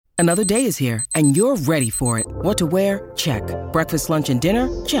Another day is here, and you're ready for it. What to wear? Check. Breakfast, lunch, and dinner?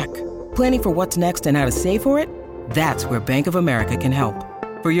 Check. Planning for what's next and how to save for it? That's where Bank of America can help.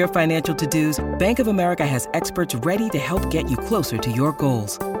 For your financial to-dos, Bank of America has experts ready to help get you closer to your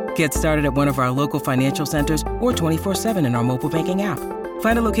goals. Get started at one of our local financial centers or 24/7 in our mobile banking app.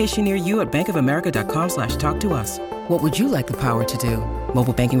 Find a location near you at bankofamerica.com/talktous. What would you like the power to do?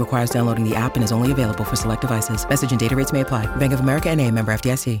 Mobile banking requires downloading the app and is only available for select devices. Message and data rates may apply. Bank of America N.A., member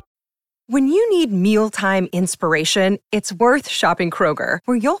FDIC. When you need mealtime inspiration, it's worth shopping Kroger,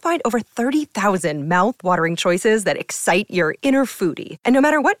 where you'll find over 30,000 mouth-watering choices that excite your inner foodie. And no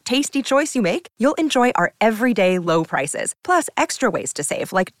matter what tasty choice you make, you'll enjoy our everyday low prices, plus extra ways to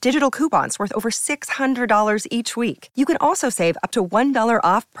save, like digital coupons worth over $600 each week. You can also save up to $1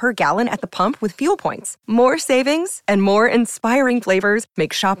 off per gallon at the pump with fuel points. More savings and more inspiring flavors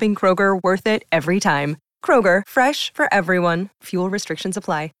make shopping Kroger worth it every time. Kroger, fresh for everyone. Fuel restrictions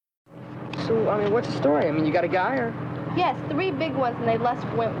apply. So, what's the story? You got a guy, or? Yes, 3 big ones, and they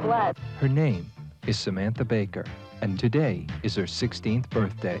went blood. Her name is Samantha Baker, and today is her 16th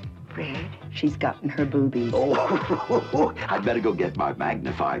birthday. Fred, she's gotten her boobies. Oh, I'd better go get my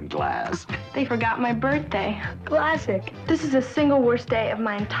magnifying glass. They forgot my birthday. Classic. This is the single worst day of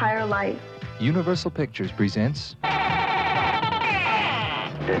my entire life. Universal Pictures presents...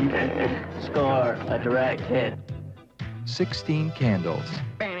 Score, a direct hit. 16 Candles.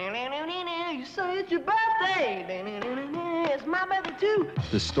 You say it's your birthday. It's my birthday too.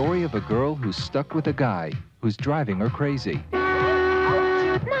 The story of a girl who's stuck with a guy who's driving her crazy.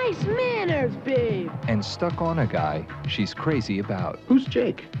 Nice manners, babe. And stuck on a guy she's crazy about. Who's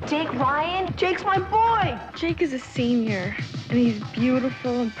Jake? Jake Ryan? Jake's my boy. Jake is a senior, and he's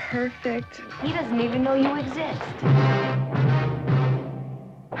beautiful and perfect. He doesn't even know you exist.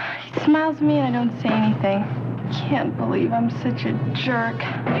 He smiles at me and I don't say anything. Can't believe I'm such a jerk.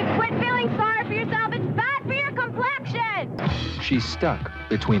 You quit feeling sorry for yourself. It's bad for your complexion. She's stuck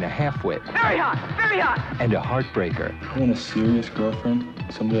between a half-wit Very hot, very hot. and a heartbreaker. I want a serious girlfriend,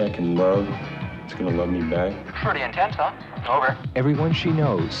 somebody I can love, that's gonna love me back. Pretty intense, huh? Over. Everyone she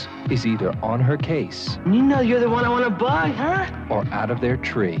knows is either on her case You know you're the one I want to bug, huh? or out of their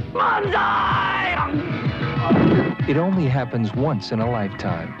tree. Bonsai! It only happens once in a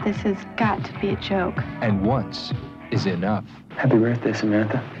lifetime, This has got to be a joke. and once is enough. Happy birthday,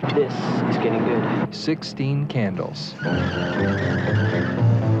 Samantha. This is getting good. 16 Candles.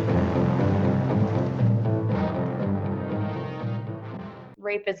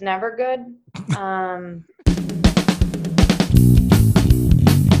 Rape is never good.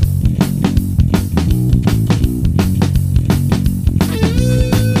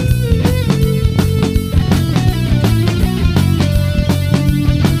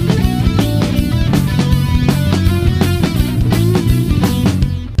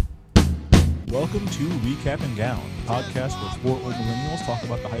 Welcome to Recap and Gown, a podcast where 4 old millennials talk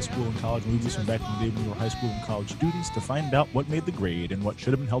about the high school and college movies from back in the day when we were high school and college students to find out what made the grade and what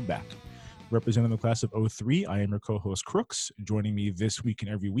should have been held back. Representing the class of 03, I am your co-host Crooks. Joining me this week and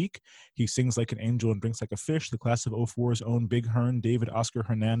every week, he sings like an angel and drinks like a fish, the class of 04's own Big Hearn, David Oscar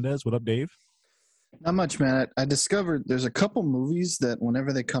Hernandez. What up, Dave? Not much, man. I discovered there's a couple movies that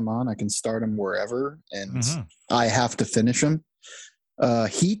whenever they come on, I can start them wherever, and I have to finish them.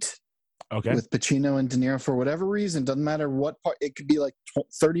 Heat. Okay. With Pacino and De Niro, for whatever reason, doesn't matter what part, it could be like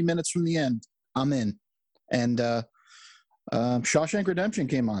 30 minutes from the end, I'm in. And Shawshank Redemption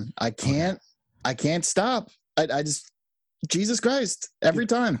came on. I can't stop. I just, Jesus Christ, every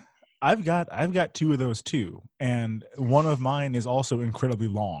time. I've got 2 of those too, and one of mine is also incredibly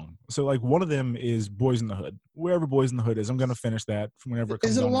long. So like one of them is Boys in the Hood. Wherever Boys in the Hood is, I'm gonna finish that whenever it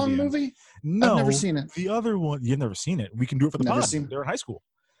comes. Is it a on to long the end. movie? No, I've never seen it. The other one, you've never seen it. We can do it for the Never pod. seen- They're in high school.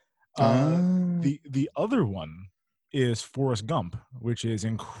 The other one is Forrest Gump, which is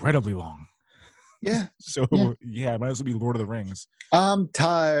incredibly long. Yeah. So yeah, it might as well be Lord of the Rings. I'm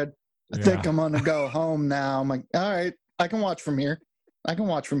tired. I Yeah. think I'm gonna go home now. I'm like, all right, I can watch from here.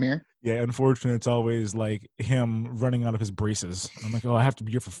 Yeah, unfortunately, it's always like him running out of his braces. I'm like, oh, I have to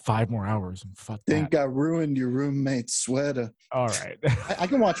be here for 5 more hours. Fuck Think that. I ruined your roommate's sweater. All right. I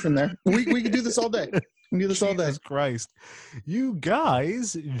can watch from there. We can do this all day. We can do this all day. Jesus Christ. You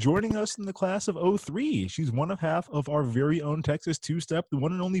guys joining us in the class of 03. She's one of half of our very own Texas two-step, the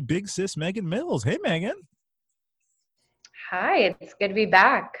one and only big sis, Megan Mills. Hey, Megan. Hi, it's good to be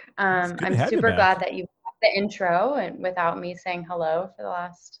back. It's good to I'm have you super back. glad that you have the intro and without me saying hello for the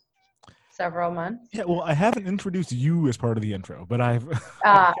last several months. Yeah, well, I haven't introduced you as part of the intro, but I've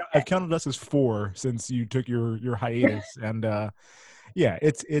counted us as 4 since you took your hiatus, and yeah,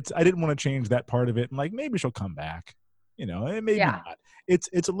 it's I didn't want to change that part of it. And like maybe she'll come back, maybe not.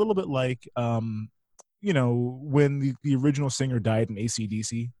 it's a little bit like you know, when the original singer died in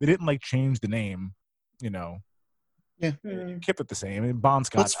AC/DC, they didn't like change the name, you know. Yeah. Kept it the same. And Bon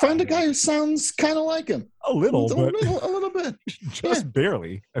Scott. Let's find a guy who sounds kind of like him. A little, a but little bit. Just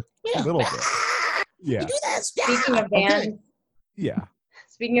barely. A little bit. Yeah. Speaking of bands. Yeah.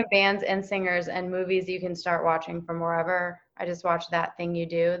 Speaking of bands and singers and movies you can start watching from wherever, I just watched That Thing You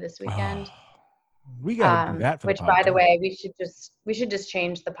Do this weekend. We gotta do that for which, the by the podcast. way, we should just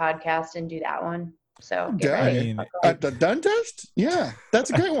change the podcast and do that one. So get ready. At the dentist? Yeah,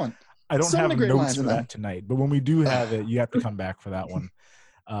 that's a great one. I don't So have many great notes lines for in that there. tonight, but when we do have it, you have to come back for that one.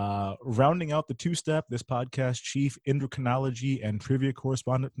 Rounding out the two-step, this podcast chief endocrinology and trivia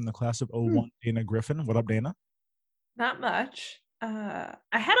correspondent from the class of 01, Dana Griffin. What up, Dana? Not much. I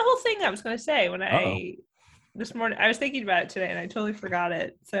had a whole thing I was going to say when this morning. I was thinking about it today and I totally forgot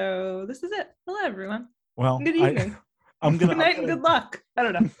it. So this is it. Hello, everyone. Well, good evening. Good night and good luck. I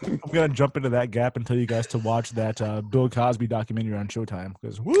don't know. I'm gonna jump into that gap and tell you guys to watch that Bill Cosby documentary on Showtime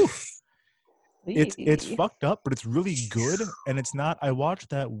because woo, it's fucked up, but it's really good. And it's not. I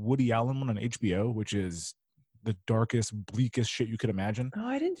watched that Woody Allen one on HBO, which is the darkest, bleakest shit you could imagine. Oh,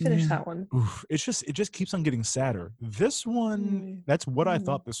 I didn't finish that one. Oof, it just keeps on getting sadder. This one, that's what I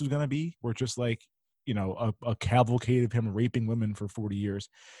thought this was gonna be. Where it's just like, you know, a cavalcade of him raping women for 40 years.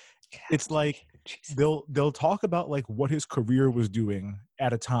 It's like they'll talk about like what his career was doing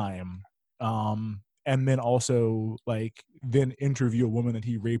at a time, and then also like then interview a woman that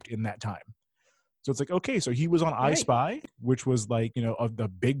he raped in that time. So it's like, okay, so he was on I Spy, which was like, you know, the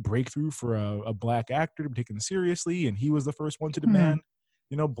big breakthrough for a black actor to be taken seriously, and he was the first one to demand,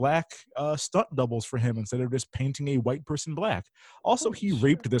 you know, black stunt doubles for him instead of just painting a white person black. Also, he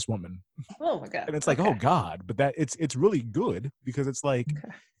raped this woman. Oh my god! And it's like, oh god, but that it's really good because it's like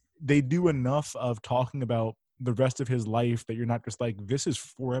they do enough of talking about the rest of his life that you're not just like, this is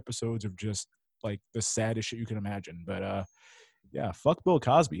 4 episodes of just like the saddest shit you can imagine. But yeah, fuck Bill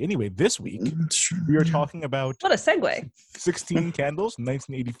Cosby. Anyway, this week we are talking about what a segue. 16 Candles,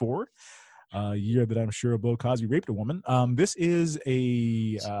 1984. Year that I'm sure Bill Cosby raped a woman. This is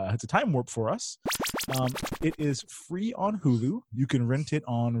it's a time warp for us. It is free on Hulu. You can rent it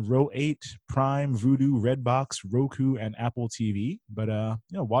on Row 8, Prime, Vudu, Redbox, Roku, and Apple TV. But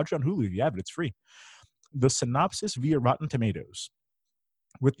you know, watch it on Hulu if you have it. It's free. The synopsis via Rotten Tomatoes.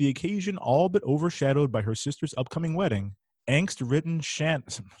 With the occasion all but overshadowed by her sister's upcoming wedding, angst-ridden Shannon,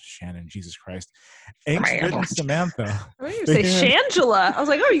 Jesus Christ. Angst-ridden Samantha. I was going to say Shangela. I was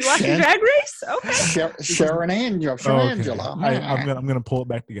like, oh, you watching Drag Race? Okay. Sharon Angela. I'm going to pull it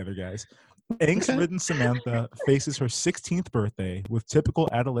back together, guys. Angst-ridden Samantha faces her 16th birthday with typical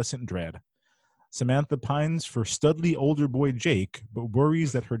adolescent dread. Samantha pines for studly older boy Jake, but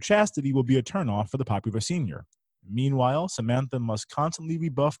worries that her chastity will be a turnoff for the popular senior. Meanwhile, Samantha must constantly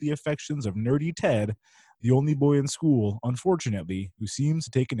rebuff the affections of nerdy Ted, the only boy in school, unfortunately, who seems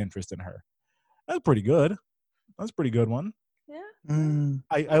to take an interest in her. That's pretty good. That's a pretty good one. Yeah.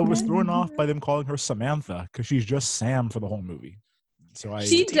 I was thrown off by them calling her Samantha because she's just Sam for the whole movie. So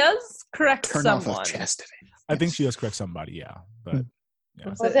she does correct someone. I think she does correct somebody, yeah. But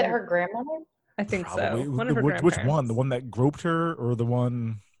yeah. Was it her grandmother? I think probably. so. One of her which one? The one that groped her or the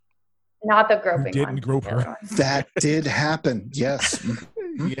one not the groping didn't one. Grope her? That did happen. Yes.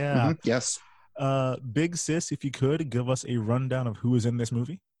 Yeah. Yes. Big Sis, if you could give us a rundown of who is in this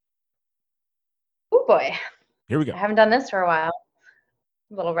movie. Oh boy. Here we go. I haven't done this for a while.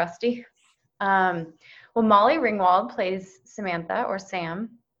 A little rusty. Well, Molly Ringwald plays Samantha or Sam.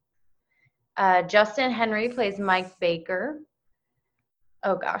 Justin Henry plays Mike Baker.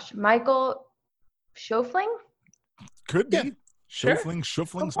 Oh gosh, Michael Schofling? Could be. Yeah. Shuffling,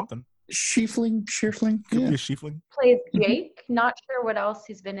 something. Schiefling. Could be a Schiefling. Plays Jake. Not sure what else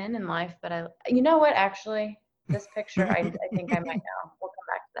he's been in life, but you know what? Actually, this picture, I think I might know. We'll come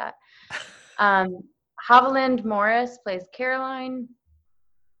back to that. Haviland Morris plays Caroline.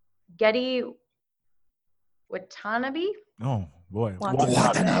 Getty Watanabe. Oh boy,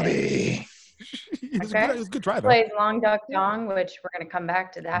 Watanabe. It's a good try though. Plays Long Duck Dong, which we're going to come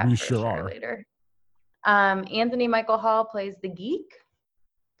back to that. We for sure are later. Anthony Michael Hall plays the Geek.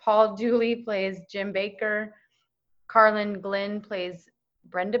 Paul Dooley plays Jim Baker. Carlin Glynn plays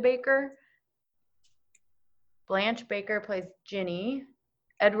Brenda Baker. Blanche Baker plays Ginny.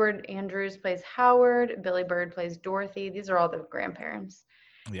 Edward Andrews plays Howard. Billy Bird plays Dorothy. These are all the grandparents.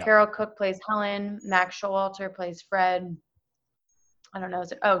 Yeah. Carol Cook plays Helen. Max Showalter plays Fred. I don't know.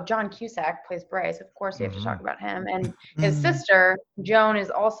 John Cusack plays Bryce. Of course, we have to talk about him. And his sister, Joan, is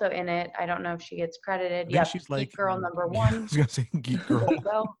also in it. I don't know if she gets credited. Yeah, she's like Girl number 1. I was going to say Geek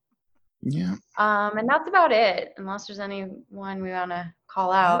Girl. Yeah. And that's about it, unless there's anyone we want to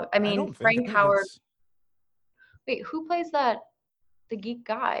call out. I mean, don't Frank think Howard. it's- Wait, who plays the geek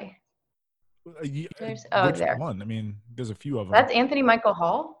guy? Which there. one? I mean, there's a few of them. That's Anthony Michael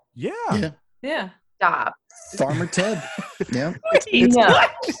Hall? Yeah. Stop. Farmer Ted. Yeah. No.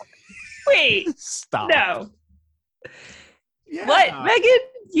 Wait. Stop. No. Yeah. What, Megan?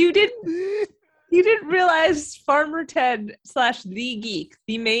 You didn't realize Farmer Ted / the geek,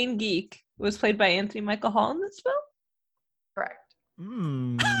 the main geek, was played by Anthony Michael Hall in this film? Correct.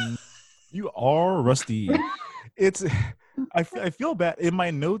 You are rusty. I feel bad. In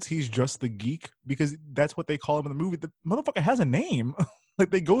my notes, he's just the geek because that's what they call him in the movie. The motherfucker has a name. Like,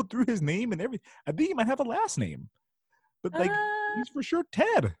 they go through his name and everything. I think he might have a last name. But, like, he's for sure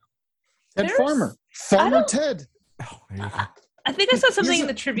Ted. Ted Farmer. Farmer Ted. Oh, there you go. I think I saw something in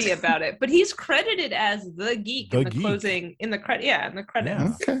the trivia about it, but he's credited as the geek in the closing, in the credits. Yeah.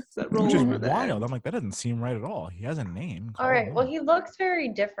 Okay. Which is wild. I'm like, that doesn't seem right at all. He has a name. All right. Well, he looks very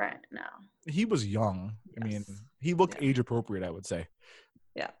different now. He was young. I mean, he looked age appropriate, I would say.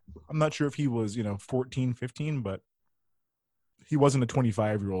 Yeah. I'm not sure if he was, 14, 15, but he wasn't a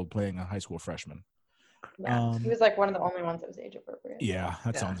 25-year-old playing a high school freshman. Yeah. He was like one of the only ones that was age appropriate. Yeah,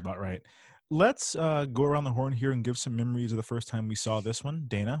 that sounds about right. Let's go around the horn here and give some memories of the first time we saw this one.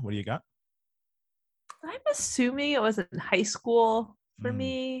 Dana, what do you got? I'm assuming it was in high school for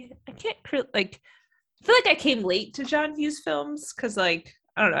me. I can't I feel like I came late to John Hughes films because, like,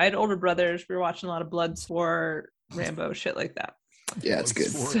 I don't know, I had older brothers. We were watching a lot of Bloodsport, Rambo, shit like that. Yeah, it's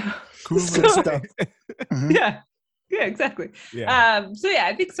good. Cool stuff. Mm-hmm. Yeah, exactly. Yeah.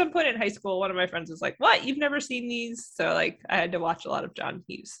 I think some point in high school, one of my friends was like, "What? You've never seen these?" So, like, I had to watch a lot of John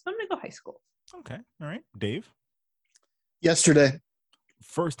Hughes. So I'm gonna go high school. Okay. All right. Dave? Yesterday.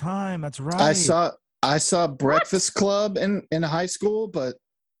 First time. That's right. I saw Breakfast Club in high school, but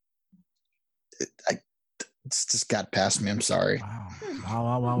it's just got past me. I'm sorry.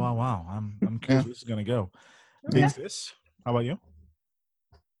 Wow. I'm curious where this is gonna go. Dave, how about you?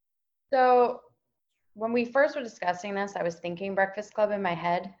 So when we first were discussing this, I was thinking Breakfast Club in my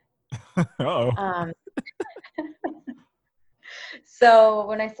head. Uh-oh. So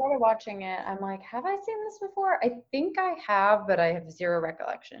when I started watching it, I'm like, have I seen this before? I think I have, but I have zero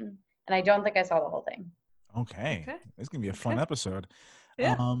recollection. And I don't think I saw the whole thing. Okay. It's going to be a fun episode.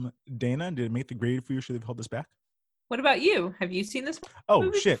 Yeah. Dana, did it make the grade for you? Should have held this back? What about you? Have you seen this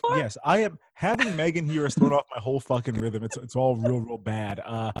movie shit before? Yes, I am. Having Megan here has thrown off my whole fucking rhythm. It's all real bad.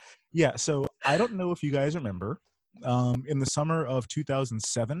 So I don't know if you guys remember, in the summer of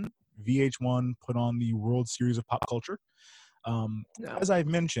 2007, VH1 put on the World Series of Pop Culture. As I've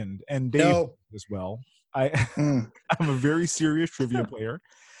mentioned, and Dave as well, I'm a very serious trivia player.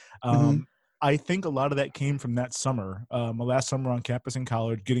 I think a lot of that came from that summer, my last summer on campus in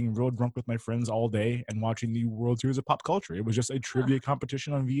college, getting real drunk with my friends all day and watching the World Series of Pop Culture. It was just a trivia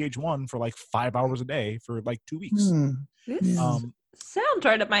competition on VH1 for like 5 hours a day for like 2 weeks. This sounds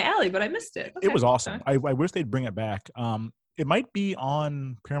right up my alley, but I missed it. Okay. It was awesome. I wish they'd bring it back. It might be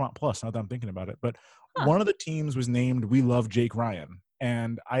on Paramount Plus now that I'm thinking about it, but one of the teams was named We Love Jake Ryan,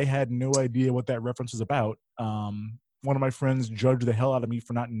 and I had no idea what that reference was about. One of my friends judged the hell out of me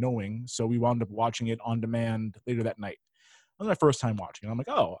for not knowing, so we wound up watching it on demand later that night. That was my first time watching it. I'm like,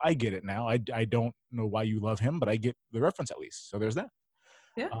 oh, I get it now. I don't know why you love him, but I get the reference at least. So there's that.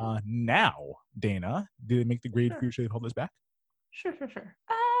 Yeah. Now, Dana, did it make the grade for you? Should I hold this back? Sure. Okay.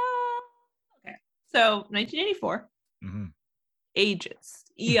 So 1984. Ages,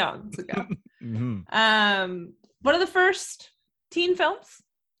 eons ago. One of the first teen films.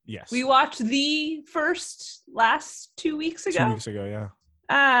 Yes. We watched the last 2 weeks ago. 2 weeks ago, yeah.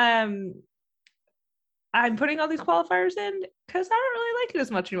 I'm putting all these qualifiers in because I don't really like it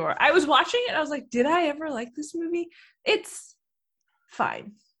as much anymore. I was watching it and I was like, did I ever like this movie? It's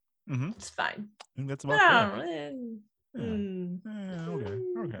fine. It's fine. I think that's about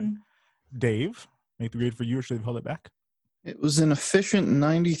Okay. Dave, make the grade for you, or should I have held it back? It was an efficient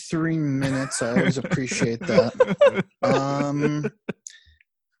 93 minutes. I always appreciate that.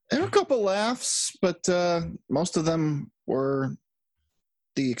 There were a couple laughs, but most of them were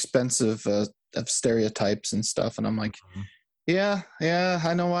the expense of stereotypes and stuff. And I'm like, yeah,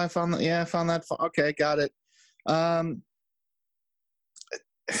 I know why I found that. Yeah, I found that fun. Okay, got it.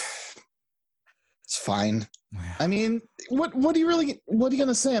 It's fine. I mean, what are you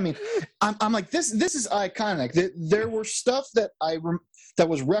gonna say? I mean, I'm like, this is iconic. There were stuff that that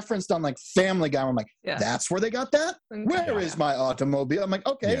was referenced on like Family Guy. I'm like, that's where they got that. Where is my automobile? I'm like,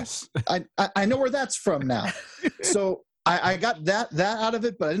 okay, yes. I know where that's from now. So I got that out of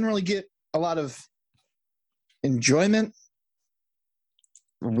it, but I didn't really get a lot of enjoyment,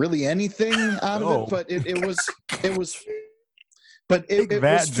 really anything out of it. But it was but it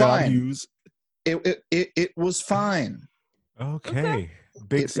that, was John fine. Hughes. It was fine. Okay.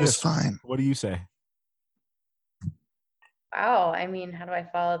 Big It was fine. What do you say? Wow. I mean, how do I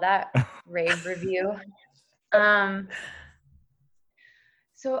follow that rave review?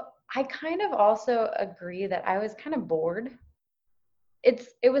 So I kind of also agree that I was kind of bored. It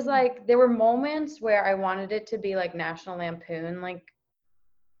was like there were moments where I wanted it to be like National Lampoon, like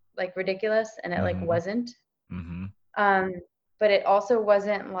ridiculous, and it like wasn't. But it also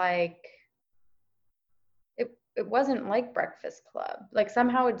wasn't like it wasn't like Breakfast Club. Like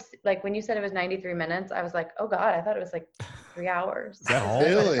somehow it's like when you said it was 93 minutes, I was like, oh God, I thought it was like 3 hours. Is that all?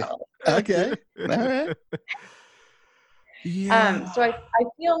 Really? Okay. All right. Yeah. So I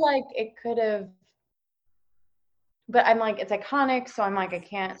feel like it could have, but I'm like, it's iconic, so I'm like, I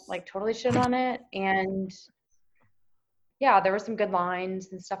can't like totally shit on it. And yeah, there were some good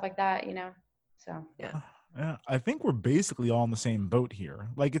lines and stuff like that, you know. So Yeah, I think we're basically all in the same boat here.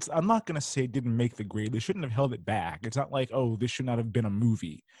 Like, I'm not gonna say it didn't make the grade. They shouldn't have held it back. It's not like, oh, this should not have been a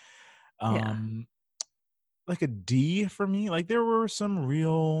movie. Like a D for me. Like, there were some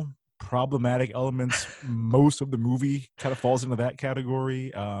real problematic elements. Most of the movie kind of falls into that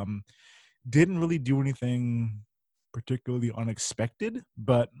category. Didn't really do anything particularly unexpected,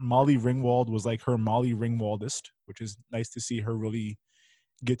 but Molly Ringwald was like her Molly Ringwaldist, which is nice to see her really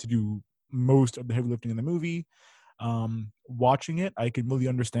get to do most of the heavy lifting in the movie. Watching it, I can really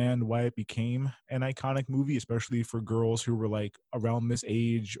understand why it became an iconic movie, especially for girls who were like around this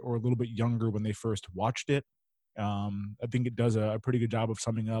age or a little bit younger when they first watched it. I think it does a pretty good job of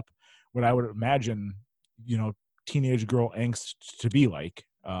summing up what I would imagine, you know, teenage girl angst to be like.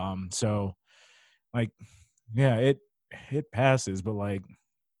 So like, yeah, it passes, but like,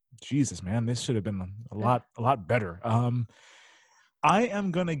 Jesus, man, this should have been a lot better. I am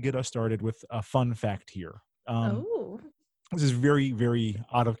gonna get us started with a fun fact here. This is very, very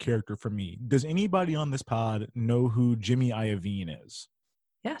out of character for me. Does anybody on this pod know who Jimmy Iovine is?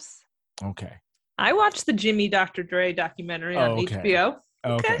 Yes. Okay. I watched the Jimmy Dr. Dre documentary on HBO.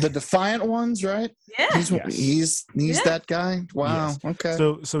 Okay. The Defiant Ones, right? Yeah. He's that guy. Wow. Yes.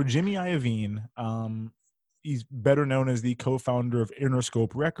 Okay. So Jimmy Iovine, he's better known as the co-founder of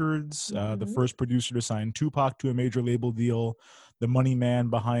Interscope Records, the first producer to sign Tupac to a major label deal, the money man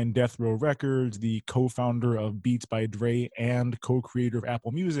behind Death Row Records, the co-founder of Beats by Dre, and co-creator of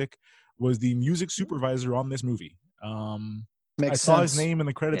Apple Music, was the music supervisor on this movie. I saw his name in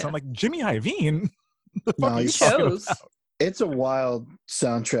the credits. Yeah. I'm like, Jimmy Iovine? No, he chose. It's a wild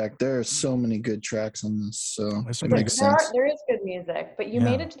soundtrack. There are so many good tracks on this, so it makes sense. There is good music, but you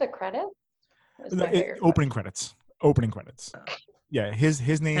made it to the credits? Opening credits. Yeah,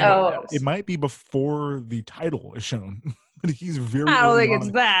 his name. It might be before the title is shown, but he's very. I don't think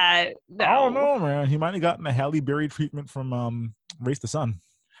it's that. No. I don't know, man. He might have gotten the Halle Berry treatment from Race the Sun.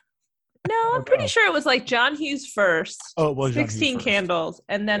 No, I'm pretty sure it was like John Hughes first. Oh, it was 16 Candles,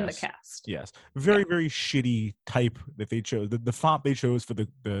 and then the cast. Yes, very shitty type that they chose. The font they chose for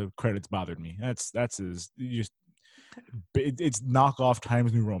the credits bothered me. That's it's knockoff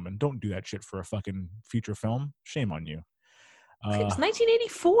Times New Roman. Don't do that shit for a fucking feature film. Shame on you. It was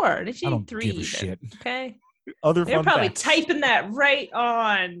 1984, 1983. I don't give a shit. Okay. They're probably typing that right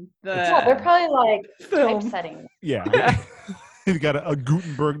on the. Yeah, they're probably like typesetting. Yeah. They've got a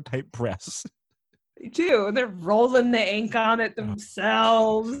Gutenberg type press. They do. They're rolling the ink on it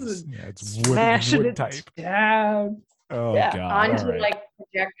themselves. Yeah, it's smashing wood type. It down. Oh God! Onto like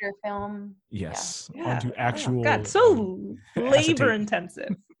projector film. Yes, yeah. Onto actual. Oh, God, so labor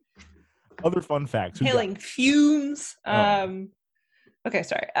intensive. Other fun facts. Inhaling fumes. Okay,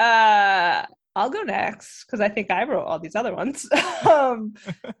 sorry. I'll go next because I think I wrote all these other ones.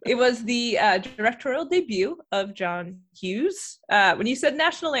 It was the directorial debut of John Hughes. When you said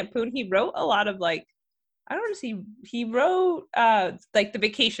National Lampoon, he wrote a lot of like, I don't know, he wrote like the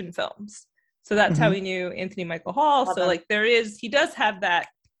vacation films. So that's how we knew Anthony Michael Hall. So like he does have that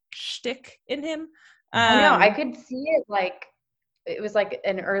shtick in him. I know, I could see it like, it was like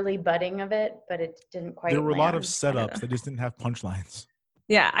an early budding of it, but it didn't quite. There were a lot of setups that just didn't have punchlines.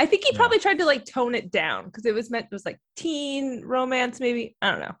 Yeah, I think he probably tried to like tone it down because it was like teen romance, maybe.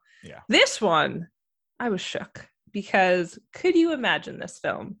 I don't know. Yeah. This one, I was shook because could you imagine this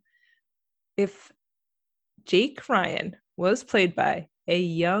film if Jake Ryan was played by a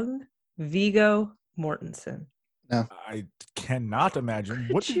young Viggo Mortensen? No, I cannot imagine.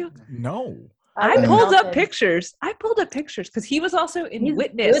 No. I pulled up pictures because he was also in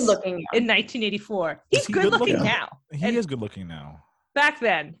Witness in 1984. He's good looking now. He is good looking now. Back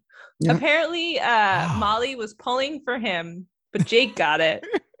then, apparently Molly was pulling for him, but Jake got it.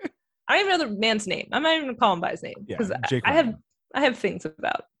 I don't even know the man's name. I'm not even gonna call him by his name because I have I have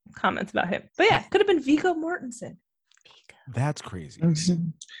comments about him. But yeah, could have been Viggo Mortensen. That's crazy.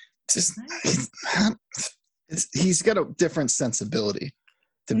 He's got a different sensibility.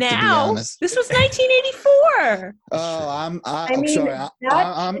 To be honest. This was 1984. Oh, I'm sorry.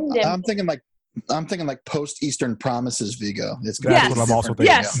 I'm thinking like post-Eastern Promises Viggo. That's what I'm also thinking.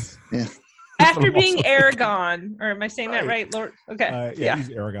 Yes. Yeah. After being Aragon, or am I saying that right, Lord? Okay. Yeah, he's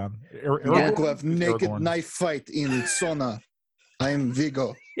Aragon. Aragorn have naked knife fight in Sona. I am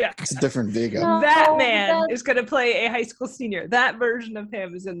Viggo. Yeah. It's a different Viggo. That man is going to play a high school senior. That version of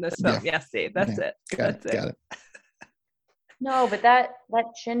him is in this film. Yes, Dave. That's it. Got it. No, but that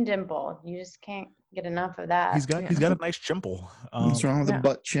chin dimple, you just can't get enough of that. He's got a nice chimple. What's wrong with the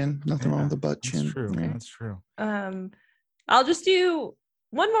butt chin? Nothing wrong with the butt chin. That's true. That's true. I'll just do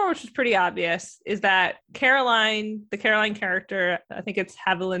one more, which is pretty obvious, is that Caroline, the Caroline character, I think it's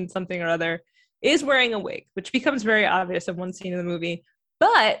Haviland something or other, is wearing a wig, which becomes very obvious in one scene in the movie.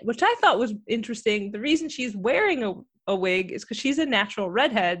 But, which I thought was interesting, the reason she's wearing a wig is because she's a natural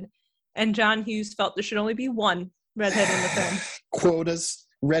redhead, and John Hughes felt there should only be one redhead in the film. Quotas,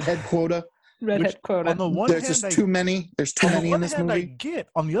 redhead quota. Quota. On the one There's hand, just too many. There's too many in this movie. I get.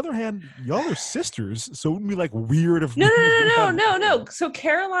 On the other hand, y'all are sisters, so it would be like weird if No. So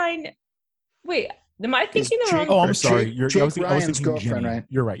Caroline, wait, am I thinking the wrong? Oh, I'm sorry. I was thinking girlfriend, right?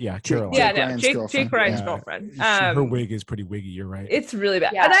 You're right. Yeah, Caroline. Yeah, Jake Ryan's girlfriend. Her wig is pretty wiggy. You're right. It's really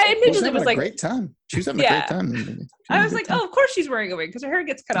bad. Yeah. And I initially was like, great time. She was having a great time. I was like, oh, of course she's wearing a wig because her hair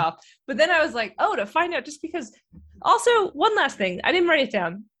gets cut off. But then I was like, oh, to find out just because. Also, one last thing. I didn't write it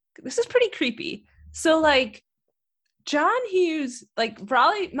down. This is pretty creepy. So, like, John Hughes, like,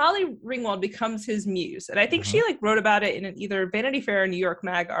 Molly Ringwald becomes his muse. And I think she, like, wrote about it in either Vanity Fair or New York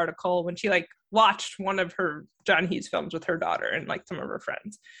Mag article when she, like, watched one of her John Hughes films with her daughter and, like, some of her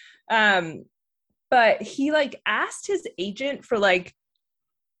friends. But he, like, asked his agent for, like,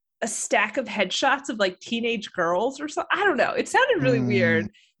 a stack of headshots of, like, teenage girls or something. I don't know. It sounded really weird.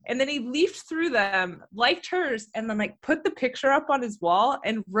 And then he leafed through them, liked hers, and then, like, put the picture up on his wall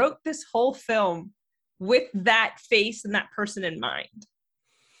and wrote this whole film with that face and that person in mind.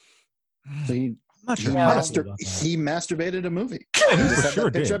 So he masturbated a movie. He for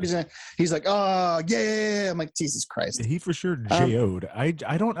sure did. He's like, oh yeah. I'm like, Jesus Christ. He for sure J.O.'d. I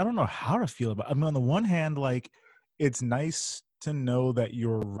don't know how to feel about it. I mean, on the one hand, like, it's nice to know that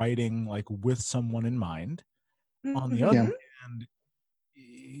you're writing, like, with someone in mind. On the other hand,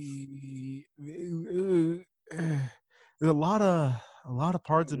 there's a lot of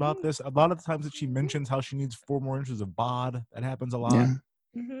parts about this. A lot of the times that she mentions how she needs 4 more inches of bod. That happens a lot. Yeah.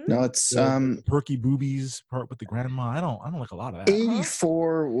 No, it's the perky boobies part with the grandma. I don't like a lot of that.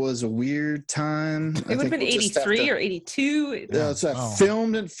 84 was a weird time. It would have been 83 or 82.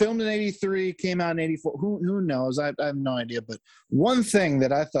 Filmed in 83, came out in 84. Who knows? I have no idea. But one thing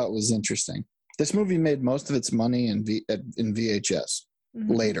that I thought was interesting, this movie made most of its money in VHS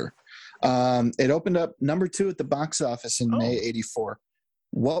later. It opened up number 2 at the box office in May 84.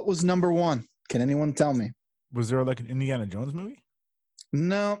 What was number 1? Can anyone tell me? Was there like an Indiana Jones movie?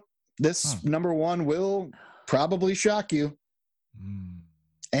 No. This number 1 will probably shock you.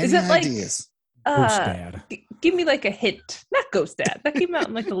 Any Is it ideas? Ghost Dad. Give me like a hint. Not Ghost Dad. That came out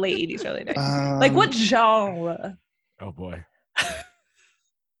in like the late 80s, early 90s. Like what genre? Oh boy. I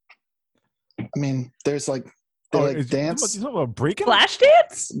mean, there's like dance. You talking about Breaking? Flash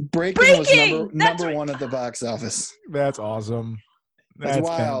dance? Breaking was number 1 at the box office. That's awesome. That's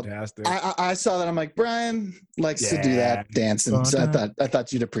wild. Fantastic. I saw that. I'm like, Brian likes to do that dancing. So I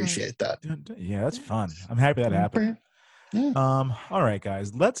thought you'd appreciate that. Yeah, that's fun. I'm happy that happened. Yeah. All right,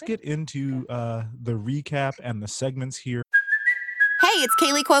 guys, let's get into the recap and the segments here. Hey, it's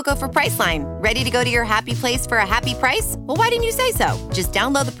Kaylee Cuoco for Priceline. Ready to go to your happy place for a happy price? Well, why didn't you say so? Just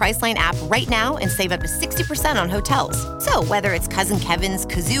download the Priceline app right now and save up to 60% on hotels. So whether it's Cousin Kevin's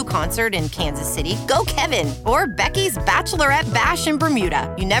Kazoo Concert in Kansas City, go Kevin, or Becky's Bachelorette Bash in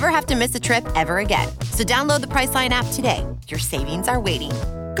Bermuda, you never have to miss a trip ever again. So download the Priceline app today. Your savings are waiting.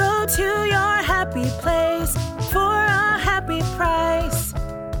 Go to your happy place for a happy price.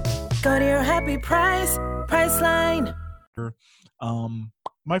 Go to your happy price, Priceline.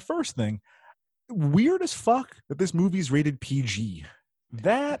 My first thing, weird as fuck that this movie's rated PG.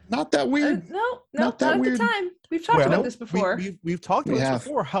 Not that weird. Not that weird. At the time. We've talked about this before. We've talked about this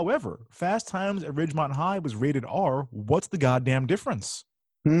before. However, Fast Times at Ridgemont High was rated R. What's the goddamn difference?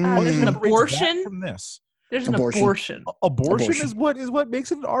 There's an abortion from this. There's an abortion. Abortion is what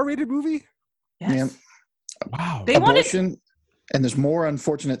makes it an R-rated movie. Yes. Yeah. Wow. Abortion, and there's more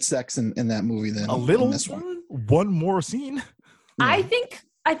unfortunate sex in that movie than a little. In this one more scene. Yeah. I think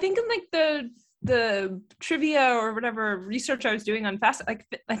in like the the trivia or whatever research I was doing on Fast, like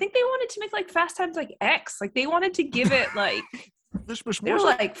I think they wanted to make like Fast Times like X. Like they wanted to give it like they were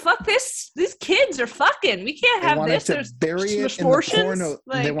like, fuck this. These kids are fucking. We can't have this. There's bury it in the porno.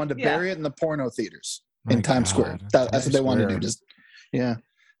 Like, they wanted to bury it in the porno theaters in Times Square. That's what they wanted to do. Just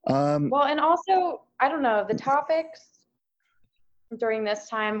well, and also I don't know the topics during this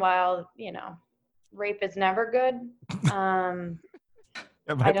time. While rape is never good.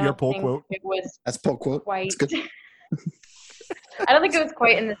 I don't think quote. It was. That's Poe quote. Quite. I don't think it was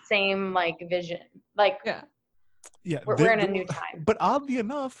quite in the same vision. We're in a new time. But oddly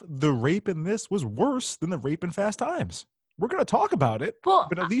enough, the rape in this was worse than the rape in Fast Times. We're going to talk about it,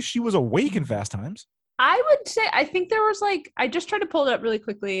 but at least she was awake in Fast Times. I would say, I think there was I just tried to pull it up really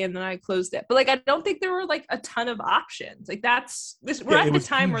quickly and then I closed it. But I don't think there were a ton of options. We're at the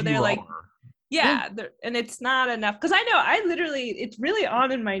time where they're and it's not enough. Because I know, it's really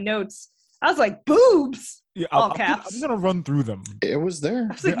on in my notes. I was like, boobs. Yeah, all caps. I'm gonna run through them. It was there.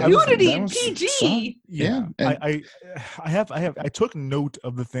 I was like, nudity and PG. Yeah. I took note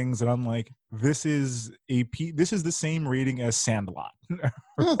of the things that I'm like, this is the same rating as Sandlot.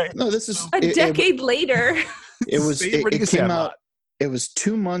 Right? No, this is a decade later. It came out. It was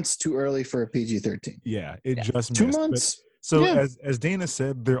 2 months too early for a PG-13. Yeah, just 2 months. So as Dana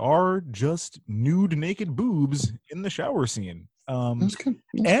said, there are just nude, naked boobs in the shower scene.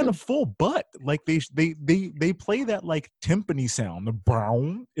 And a full butt. They play that timpani sound, the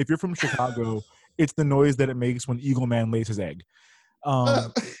brown. If you're from Chicago, it's the noise that it makes when Eagle Man lays his egg.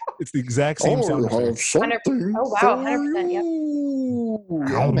 It's the exact same sound. Oh wow, 100%.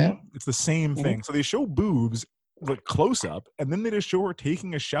 Yep. Yeah, man. It's the same thing. So they show boobs close up, and then they just show her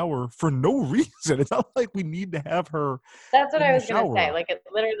taking a shower for no reason. It's not like we need to have her. That's what I was gonna say. It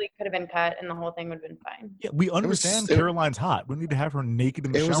literally could have been cut, and the whole thing would have been fine. Yeah, we understand Caroline's hot. We need to have her naked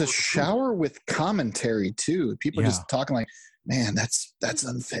in the shower. It was a shower with commentary too. People just talking man, that's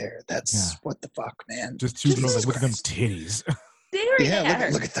unfair. That's what the fuck, man. Just two girls look at them titties.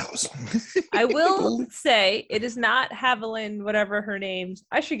 Look at those. I will say it is not Haviland, whatever her name.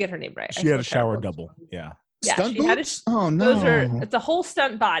 I should get her name right. She had a shower double. Yeah. Yeah, stunt she had oh no! It's a whole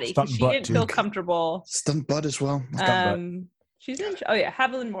stunt body. She didn't feel comfortable. Stunt butt as well. She's in. Oh yeah,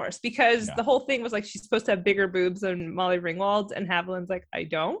 Haviland Morris, because the whole thing was she's supposed to have bigger boobs than Molly Ringwald's, and Haviland's I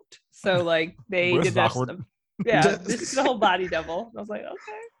don't. So they did that. This is the whole body double. I was like,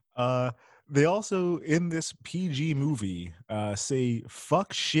 okay. They also in this PG movie say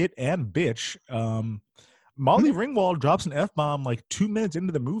fuck, shit, and bitch. Molly Ringwald drops an F-bomb 2 minutes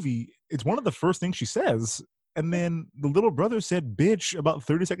into the movie. It's one of the first things she says. And then the little brother said bitch about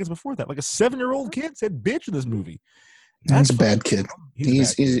 30 seconds before that. A 7-year-old kid said bitch in this movie. He's a bad kid.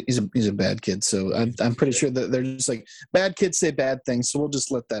 He's a bad kid. So I'm pretty sure that they're just bad kids say bad things. So we'll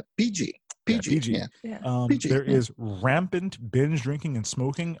just let that PG. PG. There is rampant binge drinking and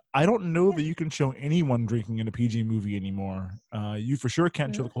smoking. I don't know that you can show anyone drinking in a PG movie anymore. You for sure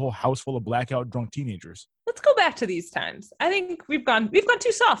can't show a whole house full of blackout drunk teenagers. Let's go back to these times. I think we've gone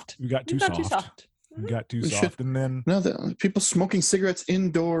too soft. We got too soft. We got too soft. And then the people smoking cigarettes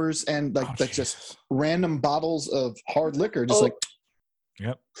indoors and just random bottles of hard liquor, just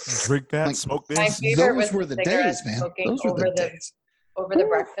yep, drink that, smoke this. My favorite those were the days, man. Those were the days. Over the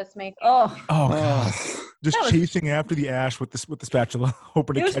breakfast maker. Oh god! Just chasing after the ash with the spatula,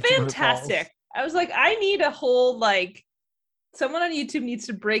 hoping to catch it. It was fantastic. I was like, I need a whole someone on YouTube needs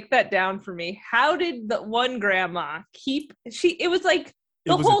to break that down for me. How did the one grandma keep? It was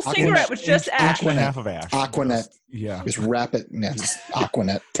the whole cigarette was just ash. Half of ash. Aquanet. Just wrap it. Yeah, just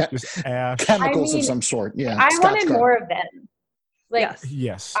Aquanet. Just ash. Chemicals of some sort. Yeah. I wanted more of them.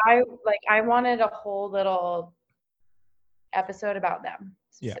 Yes. I wanted a whole little episode about them.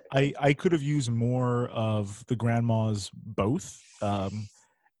 Yeah, I could have used more of the grandmas both. I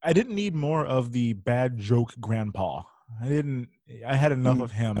didn't need more of the bad joke grandpa. I had enough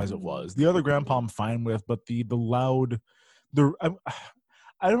of him as it was. The other grandpa I'm fine with, but the loud,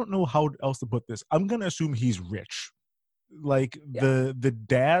 I don't know how else to put this. I'm gonna assume he's rich. The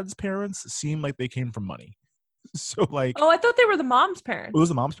dad's parents seem like they came from money. So oh, I thought they were the mom's parents. It was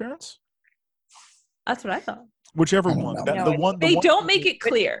the mom's parents? That's what I thought. Whichever one. They don't make it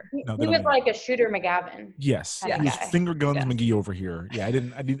clear. No, he was like a Shooter McGavin. Yes. He was Finger Guns McGee over here. Yeah,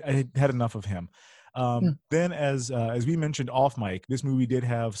 I had enough of him. Then as we mentioned off mic, this movie did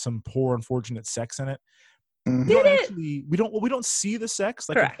have some poor, unfortunate sex in it. We don't see the sex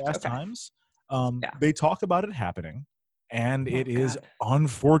in Fast Times. They talk about it happening, and it is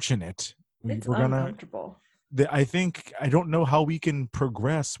unfortunate. It's uncomfortable. I don't know how we can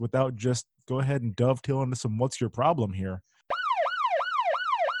progress without just go ahead and dovetail into some what's your problem here.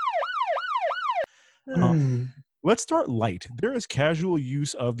 Let's start light. There is casual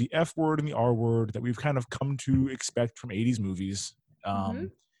use of the F word and the R word that we've kind of come to expect from 80s movies.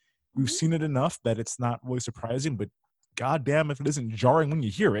 We've seen it enough that it's not really surprising, but goddamn if it isn't jarring when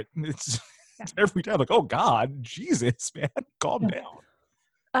you hear it. It's every time like, oh God, Jesus, man, calm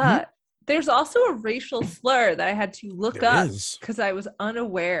down. There's also a racial slur that I had to look up because I was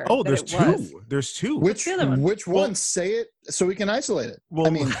unaware. Oh, there's two. There's two. Which one? Say it so we can isolate it. Well,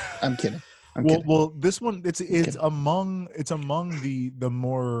 I mean, I'm kidding. Well, this one it's among the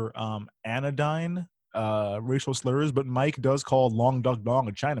more anodyne racial slurs, but Mike does call Long Duck Dong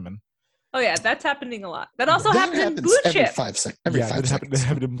a Chinaman. Oh yeah, that's happening a lot. That also happened in Blue Chips. Every 5 seconds. That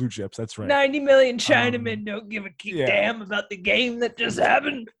happened in Blue Chips. That's right. 90 million Chinamen don't give a damn about the game that just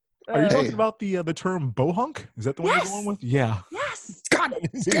happened. Are you talking about the term bohunk? Is that the one you're going with? Yeah. Yes. God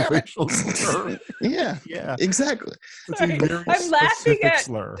damn racial slur. Yeah. Exactly. I'm laughing at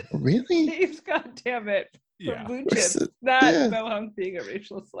slur. Really? Dave's goddamn it. Yeah. Blue Chips, not bohunk being a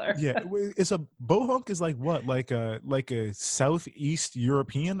racial slur. Yeah, it's a bohunk is like what? Like a Southeast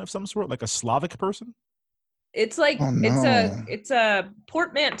European of some sort, like a Slavic person. It's like it's a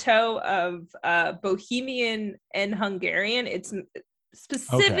portmanteau of Bohemian and Hungarian. It's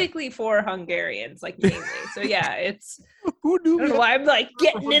specifically for Hungarians, like mainly. So yeah, it's I don't know why I'm like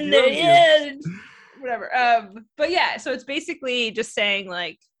getting in there. Whatever. But yeah, so it's basically just saying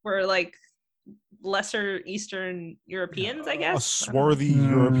like we're like lesser Eastern Europeans, I guess. A swarthy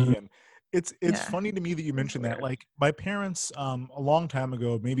European. It's funny to me that you mentioned that. Like my parents, a long time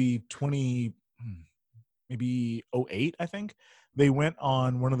ago, maybe 08, I think, they went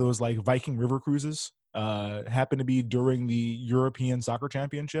on one of those like Viking River cruises. Happened to be during the European Soccer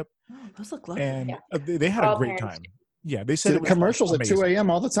Championship. Oh, those look lovely. And they had a great time. Yeah, they said it was commercials at 2 a.m.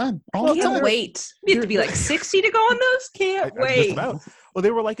 all the time. Can't wait. You have to be like 60 to go on those? Can't wait. Well,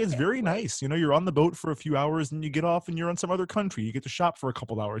 they were like, it's very nice. You know, you're on the boat for a few hours and you get off and you're in some other country. You get to shop for a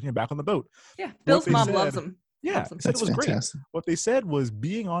couple hours and you're back on the boat. Yeah, Bill's mom loves them. Yeah, they said it was fantastic. Great. What they said was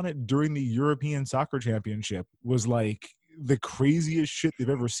being on it during the European Soccer Championship was like the craziest shit they've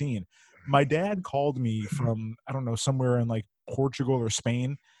ever seen. My dad called me from, I don't know, somewhere in like Portugal or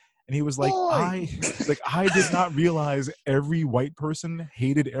Spain. And he was like, I did not realize every white person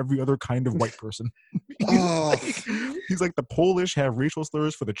hated every other kind of white person. He's like, the Polish have racial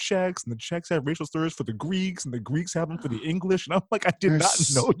slurs for the Czechs, and the Czechs have racial slurs for the Greeks, and the Greeks have them for the English. And I'm like, I did not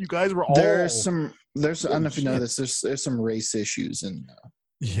know you guys were all. There's I don't know if you know this. There's some race issues in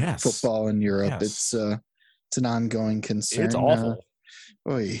football in Europe. Yes. It's an ongoing concern. It's awful.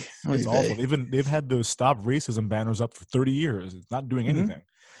 It's awful. They've had those Stop Racism banners up for 30 years. It's not doing anything.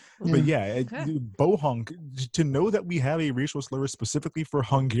 But bohunk, to know that we have a racial slur specifically for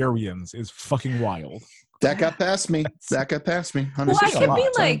Hungarians is fucking wild. That got past me. 100%. Well, I could be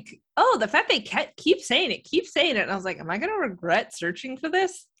like, the fact they keep saying it. And I was like, am I going to regret searching for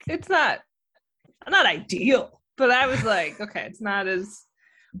this? It's not ideal. But I was like, okay, it's not as.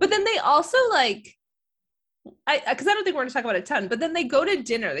 But then they also like. Because I don't think we're going to talk about it a ton, but then they go to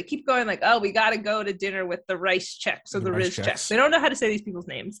dinner. They keep going like, oh, we got to go to dinner with the rice checks or the Riz checks. They don't know how to say these people's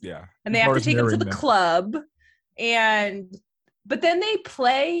names. Yeah. And they have to take them to the club. But then they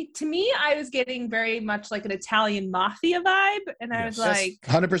play. To me, I was getting very much like an Italian mafia vibe. And I was like.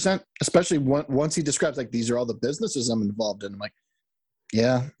 100%. Especially once he describes like, these are all the businesses I'm involved in. I'm like,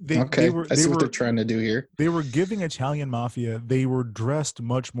 yeah, I see what they're trying to do here. They were giving Italian mafia. They were dressed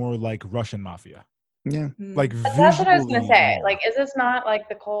much more like Russian mafia. Yeah, like that's what I was gonna say. Like, is this not like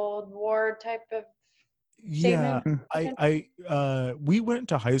the Cold War type of statement? Yeah, we went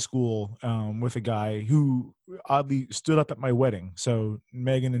to high school with a guy who oddly stood up at my wedding. So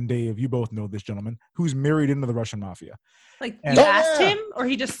Megan and Dave, you both know this gentleman who's married into the Russian mafia. Like, you asked him, or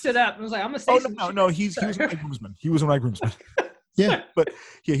he just stood up and was like, "I'm gonna say." No, he was my groomsman. He was my groomsman. Yeah, but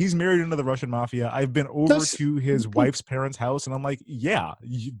he's married into the Russian mafia. I've been over to his wife's parents' house, and I'm like, yeah,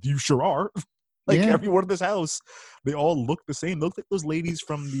 you sure are. Everyone in this house, they all look the same. They look like those ladies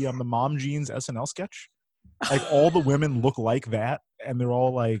from the Mom Jeans SNL sketch. Like all the women look like that, and they're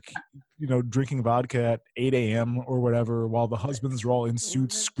all like, drinking vodka at 8 a.m. or whatever, while the husbands are all in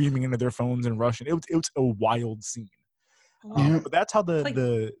suits screaming into their phones in Russian. It was a wild scene. But that's how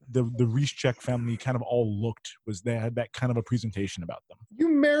the Rischek family kind of all looked. Was they had that kind of a presentation about them. You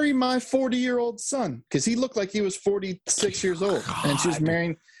marry my 40-year-old son, because he looked like he was 46 years old, and she was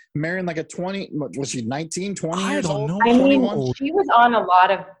marrying like a 20, was she 19, 20 years old? I mean, she was on a lot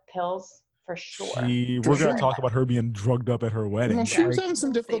of pills for sure. We're going to talk about her being drugged up at her wedding. Well, she was having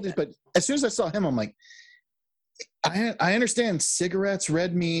some difficulties, but as soon as I saw him, I'm like, I understand cigarettes,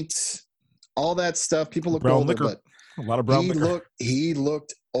 red meat, all that stuff. People look older, but a lot of brown liquor. He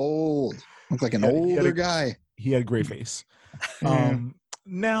looked old. Looked like an older guy. He had a great face.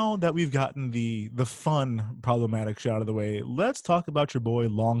 Now that we've gotten the fun problematic shot out of the way, let's talk about your boy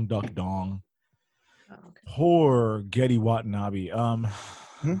Long Duck Dong. Poor Geddy Watanabe.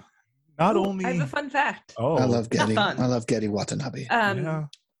 Not only I have a fun fact. Oh, I love Geddy. Not fun. I love Geddy Watanabe.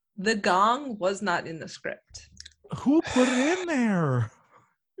 The gong was not in the script. Who put it in there?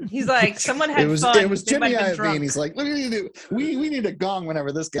 He's like, someone had fun. It was They might Jimmy have been Iovine. drunk. He's like, what do we do? We need a gong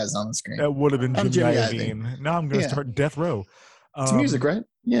whenever this guy's on the screen. That would have been I'm Jimmy Jimmy Iovine. Now I'm going to start Death Row. It's music, right?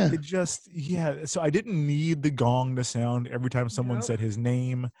 Yeah. It just, so I didn't need the gong to sound every time someone said his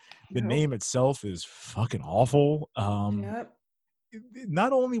name. The name itself is fucking awful.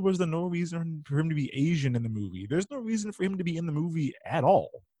 Not only was there no reason for him to be Asian in the movie, there's no reason for him to be in the movie at all.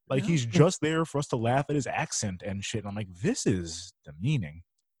 Like, he's just there for us to laugh at his accent and shit. And I'm like, this is demeaning.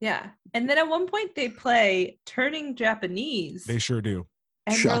 Yeah. And then at one point they play Turning Japanese. They sure do.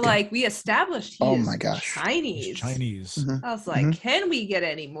 And we're like, we established he is Chinese. He's Chinese. I was like, can we get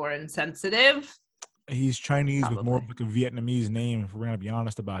any more insensitive? He's Chinese with more of like a Vietnamese name, if we're going to be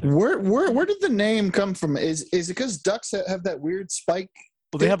honest about it. Where did the name come from? Is it because ducks have that weird spike?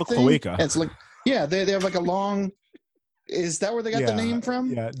 Well, they have a cloaca. It's like, they have like a long... Is that where they got the name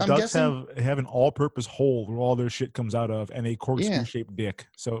from? Yeah, I'm ducks guessing? have an all-purpose hole where all their shit comes out of, and a corkscrew-shaped dick.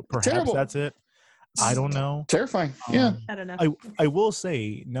 So perhaps that's it. I don't know. Terrifying. Yeah. I don't know. I will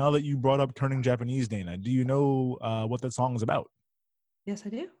say, now that you brought up Turning Japanese, Dana, do you know what that song is about? Yes, I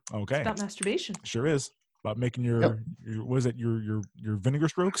do. Okay. It's about masturbation. Sure is. About making your what is it, your vinegar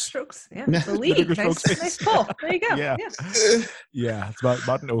strokes? Strokes, yeah. The lead. Vinegar strokes. Nice pull. There you go. Yeah. Yeah, it's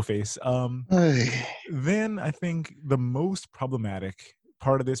about an O-face. Then I think the most problematic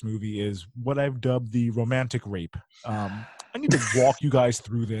part of this movie is what I've dubbed the romantic rape. I need to walk you guys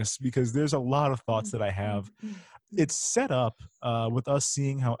through this because there's a lot of thoughts that I have. It's set up with us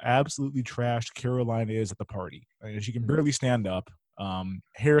seeing how absolutely trashed Caroline is at the party. I mean, she can barely stand up,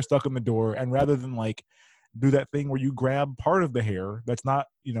 hair stuck in the door, and rather than like do that thing where you grab part of the hair that's not,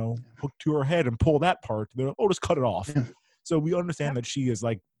 hooked to her head and pull that part, they're like, oh, just cut it off. Yeah. So we understand that she is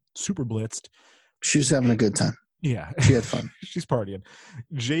like super blitzed. She's having a good time. Yeah. She had fun. She's partying.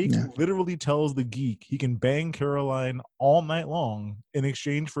 Jake literally tells the geek he can bang Caroline all night long in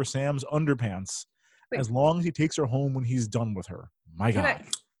exchange for Sam's underpants as long as he takes her home when he's done with her. My God.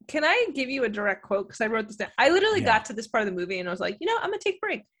 Can I give you a direct quote? Because I wrote this down. I literally got to this part of the movie and I was like, I'm going to take a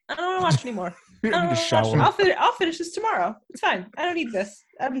break. I don't want to watch anymore. I'll finish this tomorrow. It's fine. I don't need this.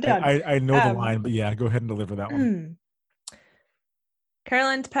 I'm done. I know the line, but go ahead and deliver that one.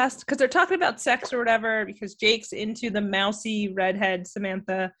 Caroline's passed because they're talking about sex or whatever because Jake's into the mousy redhead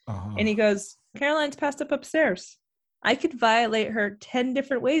Samantha. And he goes, Caroline's passed up upstairs. I could violate her 10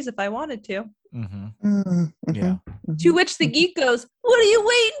 different ways if I wanted to. Yeah. To which the geek goes, what are you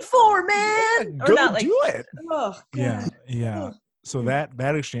waiting for, man? Go do it. Oh, God. Yeah. So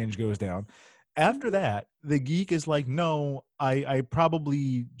that exchange goes down. After that, the geek is like, no, I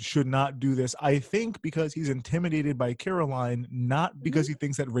probably should not do this. I think because he's intimidated by Caroline, not because he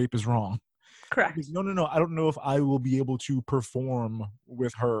thinks that rape is wrong. Correct. Because, no. I don't know if I will be able to perform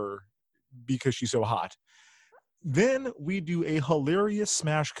with her because she's so hot. Then we do a hilarious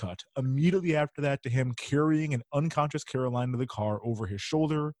smash cut immediately after that to him carrying an unconscious Caroline to the car over his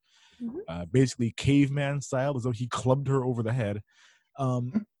shoulder, basically caveman style, as though he clubbed her over the head.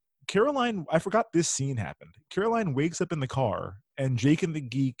 Caroline, I forgot this scene happened. Caroline wakes up in the car, and Jake and the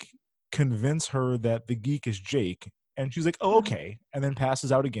geek convince her that the geek is Jake, and she's like, "Oh, okay," and then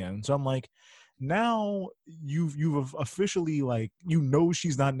passes out again. So I'm like, now you've officially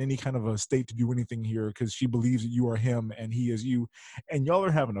she's not in any kind of a state to do anything here because she believes that you are him and he is you, and y'all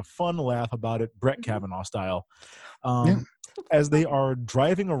are having a fun laugh about it, Brett Kavanaugh style. As they are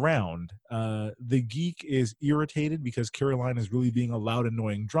driving around, the geek is irritated because Caroline is really being a loud,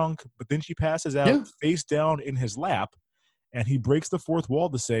 annoying drunk, but then she passes out face down in his lap, and he breaks the fourth wall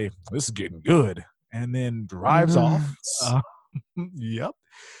to say, "This is getting good," and then drives off. Yep.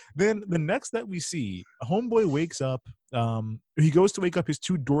 Then the next that we see, Homeboy wakes up. He goes to wake up his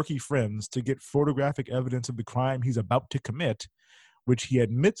two dorky friends to get photographic evidence of the crime he's about to commit, which he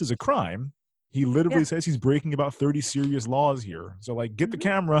admits is a crime. He literally says he's breaking about 30 serious laws here. So, get the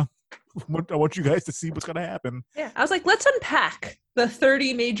camera. I want you guys to see what's going to happen. Yeah, I was like, let's unpack the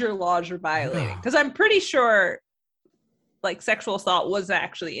 30 major laws you're violating. Because I'm pretty sure, sexual assault was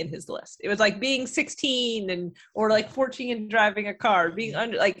actually in his list. It was being 16 or 14 and driving a car, being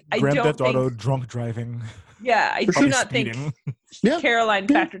under, Grand Theft Auto, drunk driving. Yeah, I do not think Caroline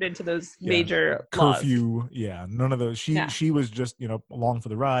factored into those major curfew. laws. Yeah, none of those. She was just along for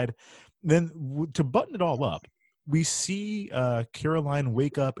the ride. Then to button it all up, we see Caroline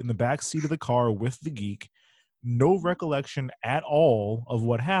wake up in the back seat of the car with the geek, no recollection at all of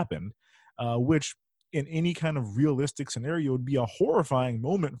what happened, which in any kind of realistic scenario would be a horrifying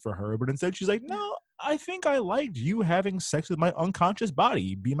moment for her. But instead she's like, no, I think I liked you having sex with my unconscious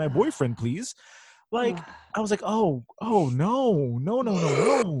body. Be my boyfriend, please. Like, I was like, no,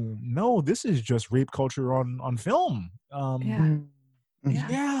 this is just rape culture on film.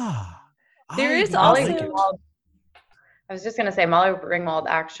 Yeah. There is Molly also... Ringwald. I was just going to say, Molly Ringwald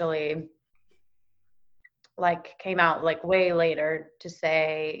actually came out way later to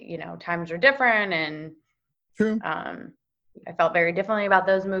say, times are different, and true. I felt very differently about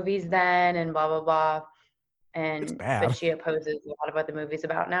those movies then, and blah blah blah. And but she opposes a lot of what the movie's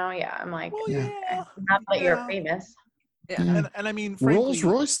about now. Yeah, I'm like, not that you're famous. Yeah, and I mean, Rolls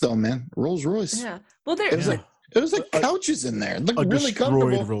Royce though, man, Rolls Royce. Yeah, well, there it was like couches in there. It looked really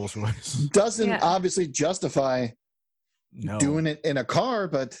comfortable. Rolls Royce doesn't obviously justify doing it in a car,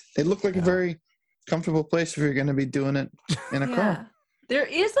 but it looked like a very comfortable place if you're going to be doing it in a car. There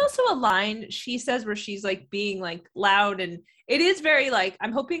is also a line she says where she's being loud, and it is very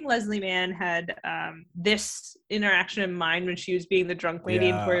I'm hoping Leslie Mann had this interaction in mind when she was being the drunk lady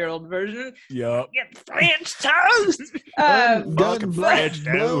in 4-year-old version. Yep. Get French toast.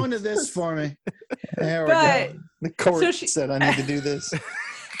 Blow into this for me. There we go. The court said I need to do this.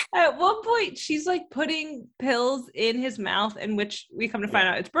 At one point, she's putting pills in his mouth, in which we come to find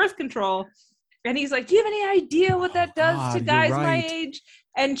out it's birth control. And he's like, do you have any idea what that does to guys my age?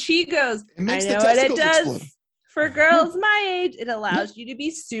 And she goes, I know what it does for girls my age. It allows you to be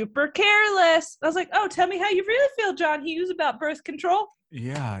super careless. I was like, oh, tell me how you really feel, John Hughes, about birth control.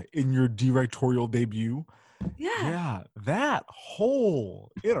 Yeah, in your directorial debut. Yeah, that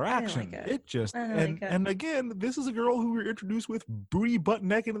whole interaction, it just, and again, this is a girl who we're introduced with booty butt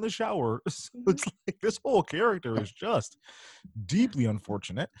naked in the shower. So it's this whole character is just deeply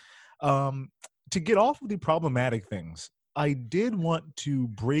unfortunate. To get off of the problematic things, I did want to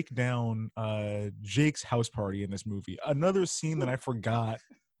break down Jake's house party in this movie. Another scene that I forgot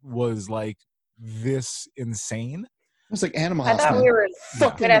was this insane. It was like Animal House. I thought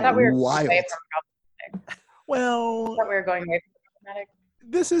we were wild. Away from well, I thought we were going away from problematic.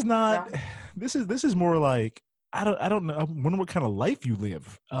 This is not. No. This is more like I don't know. I wonder what kind of life you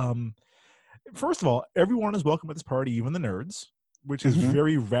live. First of all, everyone is welcome at this party, even the nerds, which is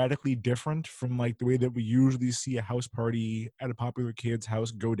very radically different from the way that we usually see a house party at a popular kid's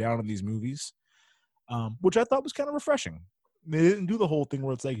house go down in these movies, which I thought was kind of refreshing. They didn't do the whole thing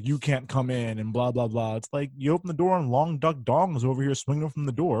where it's you can't come in and blah, blah, blah. It's you open the door and Long Duck Dong is over here swinging from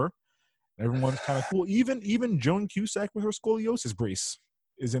the door. Everyone's kind of cool. Even Joan Cusack with her scoliosis brace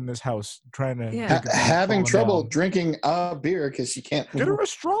is in this house trying to having trouble drinking a beer because she can't get her a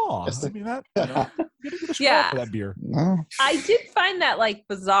straw. I mean, get a straw for that beer. No. I did find that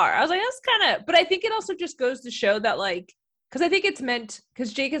bizarre. I was like, that's kind of, but I think it also just goes to show that because I think it's meant,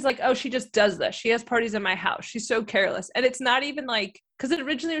 because Jake is oh, she just does this. She has parties in my house. She's so careless. And it's not even because it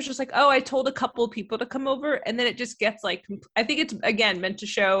originally was just oh, I told a couple people to come over. And then it just gets I think it's, again, meant to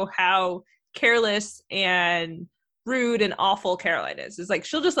show how careless and rude and awful Caroline is. It's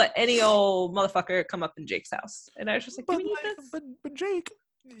she'll just let any old motherfucker come up in Jake's house. And I was just can we get this? But Jake,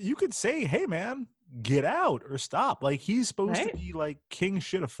 you could say, hey, man, get out or stop. He's supposed to be king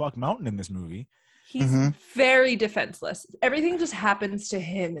shit of fuck mountain in this movie. He's very defenseless. Everything just happens to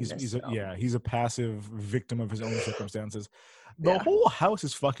him in this film. He's a passive victim of his own circumstances. The whole house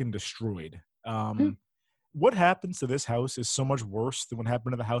is fucking destroyed. What happens to this house is so much worse than what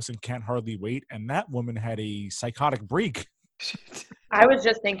happened to the house in Can't Hardly Wait, and that woman had a psychotic break. I was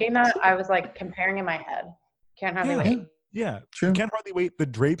just thinking that. I was comparing in my head. Can't Hardly Wait. Yeah, true. Can't Hardly Wait. The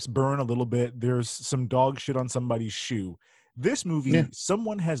drapes burn a little bit. There's some dog shit on somebody's shoe. This movie,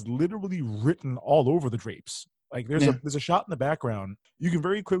 someone has literally written all over the drapes. There's a shot in the background. You can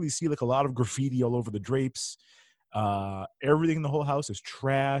very clearly see a lot of graffiti all over the drapes. Everything in the whole house is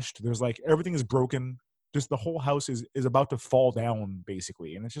trashed. There's everything is broken. Just the whole house is about to fall down,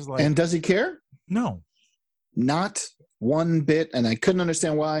 basically. And it's just And does he care? No. Not one bit. And I couldn't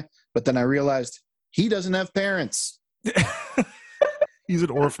understand why. But then I realized he doesn't have parents. He's an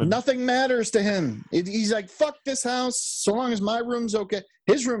orphan. Nothing matters to him. He's fuck this house so long as my room's okay.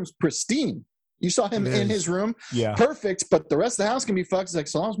 His room's pristine. You saw him in his room. Yeah. Perfect. But the rest of the house can be fucked.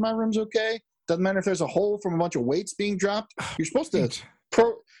 It's so long as my room's okay. Doesn't matter if there's a hole from a bunch of weights being dropped. You're supposed to...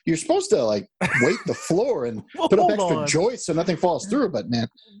 You're supposed to weight the floor and put up extra joists so nothing falls through. But man,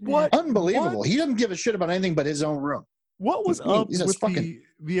 unbelievable! What? He doesn't give a shit about anything but his own room. What was up with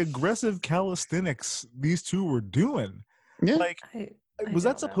the aggressive calisthenics these two were doing? Yeah. Was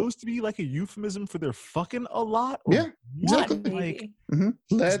that supposed to be like a euphemism for their fucking a lot? Yeah, exactly. Like,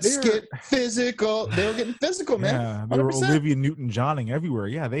 let's get physical. They were getting physical, man. Yeah, they were Olivia Newton-Johning everywhere.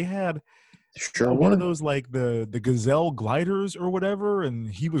 Yeah, they had one of those like the Gazelle gliders or whatever, and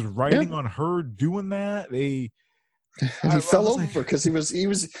he was riding on her doing that. He fell over because he was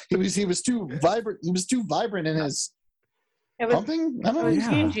too vibrant. He was too vibrant in his pumping. It was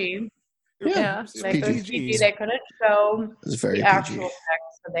PG. Yeah, like it was PG. They couldn't show the actual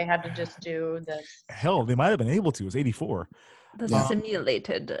text, so they had to just do this. Hell, they might have been able to. It was 84. The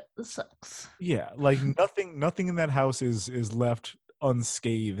simulated sex. Yeah, like nothing in that house is left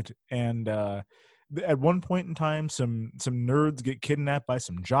unscathed. And at one point in time, some nerds get kidnapped by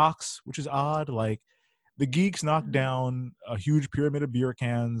some jocks, which is odd. Like the geeks knock down a huge pyramid of beer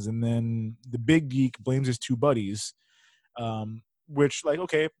cans, and then the big geek blames his two buddies. Which, like,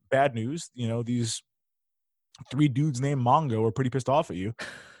 okay, bad news. You know, these 3 dudes named Mongo are pretty pissed off at you,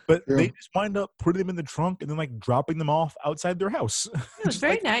 but they just wind up putting them in the trunk and then like dropping them off outside their house. It's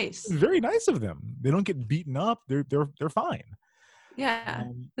very nice. It's very nice of them. They don't get beaten up. They're fine. Yeah,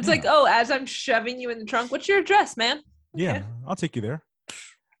 it's like, oh, as I'm shoving you in the trunk, what's your address, man? Yeah, I'll take you there.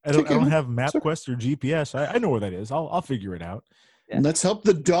 I don't have MapQuest or GPS. I know where that is. I'll figure it out. Yeah. Let's help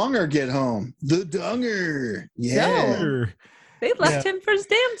the donger get home. The donger. Yeah. Donger. They left him for his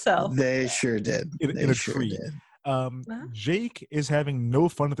damn self. They sure did. In a tree. Jake is having no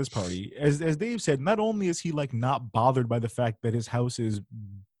fun at this party. As Dave said, not only is he like not bothered by the fact that his house is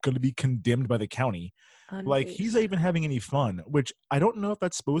going to be condemned by the county, like he's not even having any fun, which I don't know if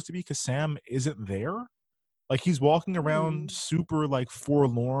that's supposed to be because Sam isn't there. Like he's walking around super like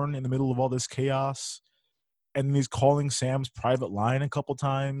forlorn in the middle of all this chaos. And then he's calling Sam's private line a couple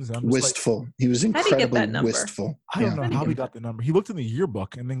times. And I'm just wistful. Like, he was incredibly wistful. I don't know how he got the number. He looked in the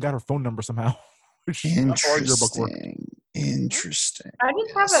yearbook and then got her phone number somehow. Interesting. Interesting. I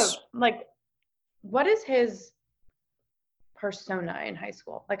just have what is his persona in high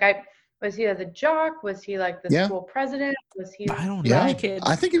school? Like, was he the jock? Was he like the school president? Was he? I don't know. Kid?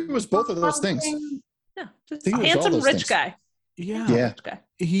 I think it was both of those things. Yeah, just a handsome rich guy. Yeah.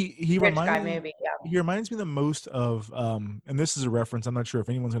 He reminds maybe. Yeah. He reminds me the most of and this is a reference I'm not sure if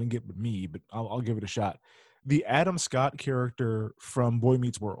anyone's going to get with me, but I'll give it a shot. The Adam Scott character from Boy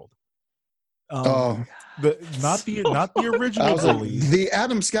Meets World. Not the original bully. The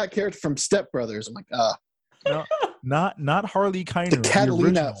Adam Scott character from Step Brothers. I'm like, not Harley Kiner. The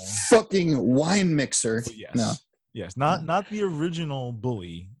Catalina fucking wine mixer. Yes, not the original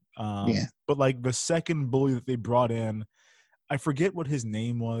bully. But like the second bully that they brought in. I forget what his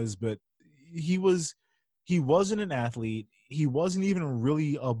name was, but he wasn't an athlete. He wasn't even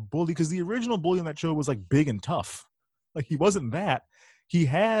really a bully because the original bully on that show was like big and tough. Like he wasn't that. He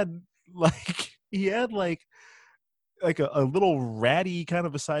had a little ratty kind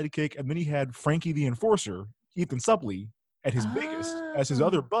of a sidekick, and then he had Frankie the Enforcer, Ethan Suplee, at his biggest as his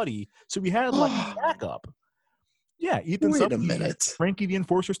other buddy. So he had like backup. Yeah, Ethan Wait Suplee, a minute. Frankie the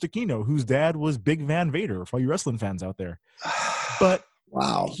Enforcer Stechino, whose dad was Big Van Vader, for all you wrestling fans out there. But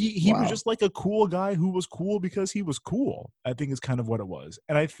he was just like a cool guy who was cool because he was cool, I think is kind of what it was.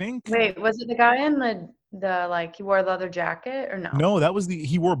 And I think... Wait, was it the guy in the like, he wore a leather jacket or no? No, that was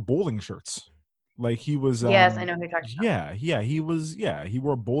he wore bowling shirts. Like he was... yes, I know who you're talking about. He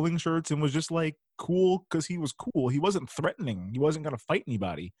wore bowling shirts and was just like cool because he was cool. He wasn't threatening. He wasn't going to fight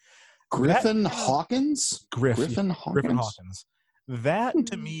anybody. Griffin Hawkins? Griffin Hawkins. That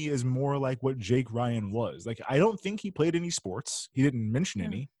to me is more like what Jake Ryan was. Like, I don't think he played any sports. He didn't mention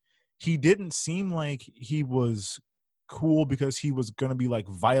any. He didn't seem like he was cool because he was going to be like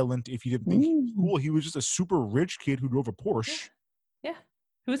violent if you didn't think he was cool. He was just a super rich kid who drove a Porsche. Yeah.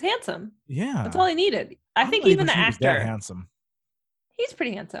 Who was handsome. Yeah. That's all he needed. I think even the actor. That handsome. He's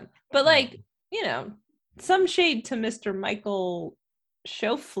pretty handsome. But like, you know, some shade to Mr. Michael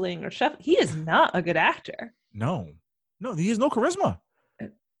Schofling he is not a good actor. No, he has no charisma.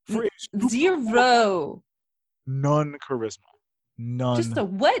 Zero. None charisma. None. Just a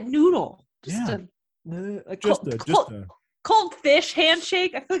wet noodle. Just a cold fish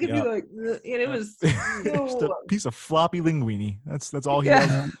handshake. I feel like it'd be like, and it was just a piece of floppy linguine. That's all he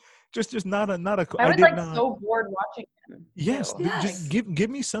was. Just not a. I was so bored watching him. Yes. Just give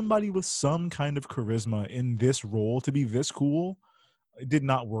me somebody with some kind of charisma in this role to be this cool. It did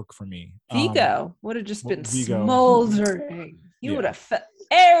not work for me. Vigo would have just been smoldering. You would have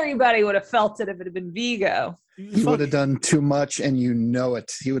everybody would have felt it if it had been Vigo. He would have done too much, and you know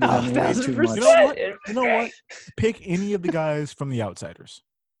it. He would have done way too much. You know what? Pick any of the guys from The Outsiders.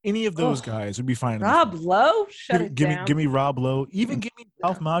 Any of those guys would be fine. Rob Lowe? Shut it down. Give me Rob Lowe. Even give me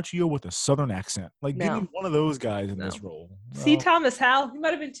Ralph Macchio with a Southern accent. Like, give me one of those guys in this role. See Thomas Howell? He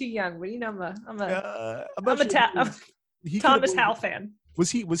might have been too young, but I'm a Thomas Howell fan.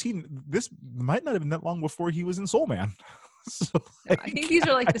 Was he? This might not have been that long before he was in Soul Man. So, I think these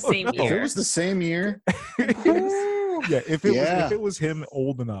are like the same year. If it was the same year. If it was him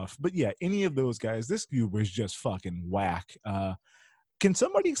old enough. But yeah, any of those guys, this dude was just fucking whack. Can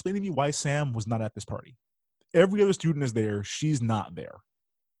somebody explain to me why Sam was not at this party? Every other student is there. She's not there.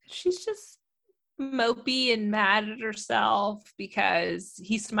 She's just mopey and mad at herself because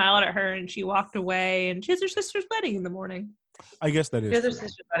he smiled at her and she walked away, and she has her sister's wedding in the morning. I guess that is. Her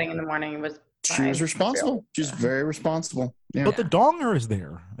sister's wedding in the morning was fine. She was responsible. She's very responsible. Yeah. But the donger is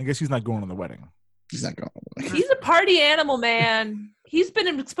there. I guess he's not going on the wedding. He's not going on the wedding. He's a party animal, man. He's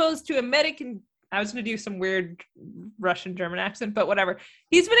been exposed to American. I was going to do some weird Russian German accent, but whatever.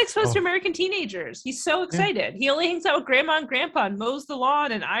 He's been exposed to American teenagers. He's so excited. He only hangs out with grandma and grandpa and mows the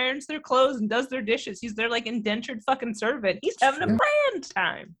lawn and irons their clothes and does their dishes. He's their like indentured fucking servant. He's having a grand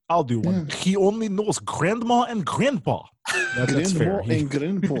time. I'll do one. Yeah. He only knows grandma and grandpa. That's fair. That's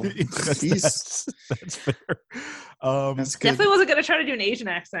fair. Definitely wasn't going to try to do an Asian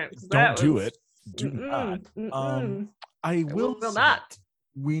accent. Don't do it. Do not. I will not.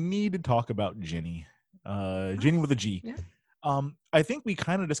 We need to talk about Ginny. Ginny with a G. Yeah. I think we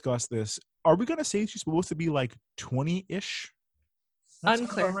kind of discussed this. Are we going to say she's supposed to be like 20-ish?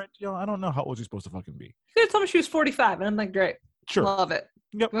 Unclear. Right? I don't know how old she's supposed to fucking be. You told me she was 45, and I'm like, great. Sure. Love it.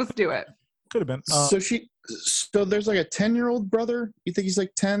 Yep. Let's do it. Could have been. So there's like a 10-year-old brother. You think he's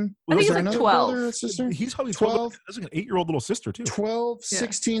like 10? I think he's like 12. Brother or sister? He's probably 12. That's like an 8-year-old little sister too. 12,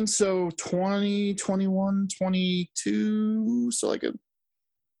 16, so 20, 21, 22. So like a.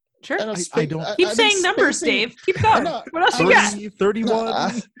 Sure. I don't keep saying numbers, Dave. Keep going. What else 30, you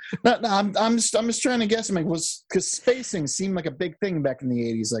got? 31. I'm just trying to guess. I'm like, because spacing seemed like a big thing back in the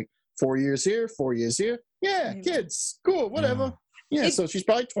 80s. Like 4 years here, 4 years here. Yeah, kids, cool, whatever. Yeah, so she's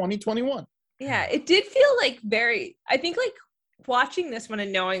probably 20, 21. Yeah, it did feel like I think like watching this one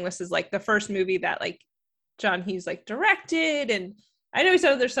and knowing this is like the first movie that like John Hughes like directed, and I know he's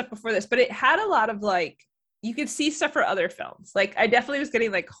done other stuff before this, but it had a lot of like. You could see stuff for other films. Like I definitely was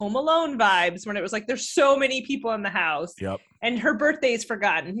getting like Home Alone vibes when it was like, there's so many people in the house and her birthday is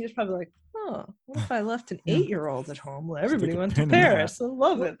forgotten. He was probably like, oh, what if I left an 8-year-old at home? Well, everybody went to Paris. I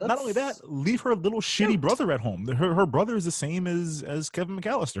love it. Not only that, leave her little shitty brother at home. Her brother is the same as Kevin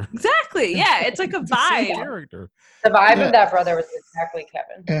McAllister. Exactly. Yeah. It's like a vibe. Character. The vibe of that brother was exactly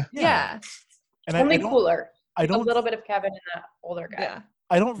Kevin. Yeah. And only cooler. A little bit of Kevin and that older guy. Yeah.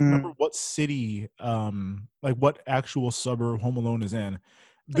 I don't remember what city, like what actual suburb Home Alone is in.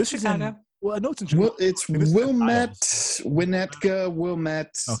 This is in. Well, I know it's in Chicago. It's Wilmette, Wilmette.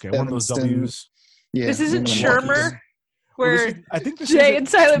 Okay, one of those W's. Yeah, this isn't Shermer, where I think this Jay and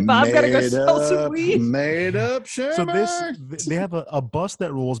Silent Bob gotta go sell some weed. Made up Shermer. So they have a bus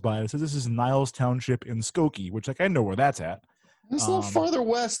that rolls by. It says this is Niles Township in Skokie, which like I know where that's at. It's a little farther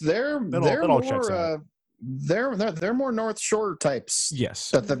west. They're more. They're more North Shore types.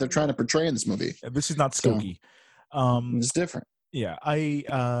 Yes, that they're trying to portray in this movie. This is not Skokie. It's different. Yeah,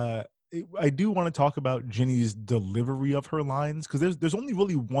 I do want to talk about Ginny's delivery of her lines because there's only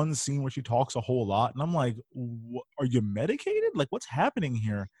really one scene where she talks a whole lot, and I'm like, are you medicated? Like, what's happening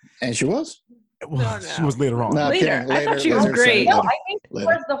here? And she was. Well, no. She was later on. No, later. I thought she was great. No, I think she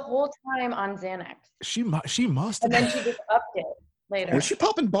was the whole time on Xanax. She must. And then she just upped it. Later. Was she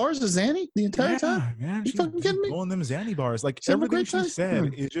popping bars of Xanny the entire time? Man, you fucking kidding me? Blowing them Xanny bars. Like everything she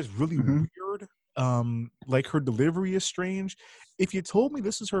said is just really weird. Like her delivery is strange. If you told me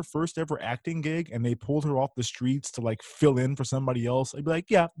this is her first ever acting gig and they pulled her off the streets to like fill in for somebody else, I'd be like,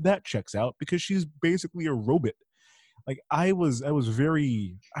 yeah, that checks out because she's basically a robot. Like I was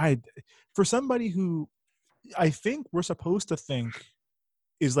for somebody who I think we're supposed to think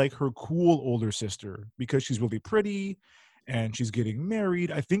is like her cool older sister because she's really pretty and she's getting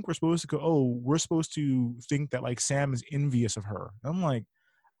married. I think we're supposed to think that like Sam is envious of her. I'm like,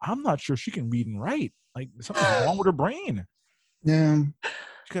 I'm not sure she can read and write. Like something's wrong with her brain. Yeah.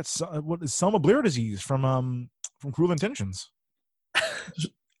 She got what is Selma Blair disease from Cruel Intentions.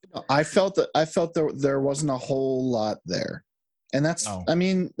 I felt there wasn't a whole lot there. And that's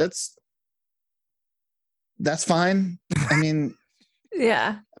that's fine. I mean,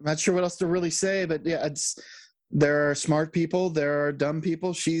 yeah. I'm not sure what else to really say, but yeah, there are smart people, there are dumb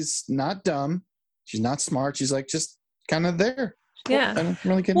people. She's not dumb. She's not smart. She's like just kind of there. Yeah. I don't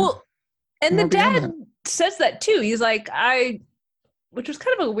really get and the dad says that too. He's like, which was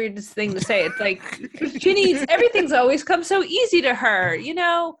kind of a weird thing to say. It's like, Ginny's, everything's always come so easy to her. You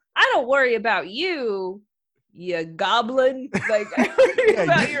know, I don't worry about you, you goblin. Like, I worry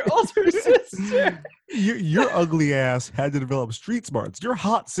about your older sister. Your ugly ass had to develop street smarts. Your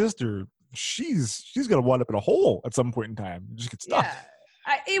hot sister, she's gonna wind up in a hole at some point in time. Just get stuck.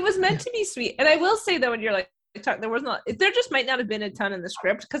 Yeah. It was meant to be sweet. And I will say, though, when you're like, there just might not have been a ton in the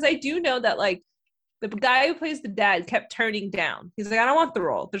script, because I do know that, like, the guy who plays the dad kept turning down. He's like, I don't want the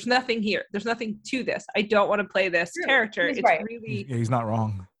role. There's nothing here. There's nothing to this. I don't want to play this character. It's right. Really, he's not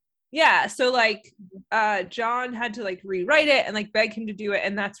wrong. Yeah. So like, John had to like rewrite it and like beg him to do it,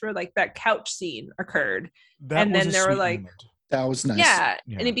 and that's where like that couch scene occurred. And then there were like, that was nice. Yeah,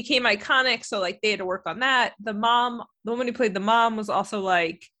 and it became iconic. So like they had to work on that. The woman who played the mom was also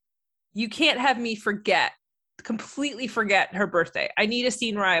like, you can't have me completely forget her birthday. I need a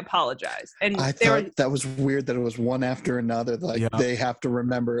scene where I apologize. And I thought that was weird that it was one after another. Like they have to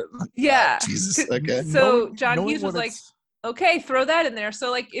remember it. Yeah. Oh, Jesus. Okay. So John Hughes was like, okay, throw that in there.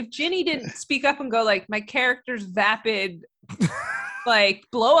 So like if Ginny didn't speak up and go like, my character's vapid, like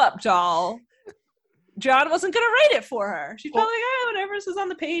blow up doll, John wasn't going to write it for her. She's probably like, whatever, this is on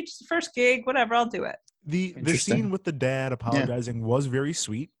the page, it's the first gig, whatever, I'll do it. The scene with the dad apologizing was very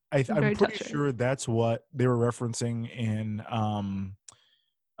sweet. I'm pretty sure that's what they were referencing in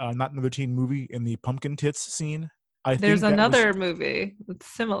Not Another Teen Movie, in the pumpkin tits scene. There's another movie that's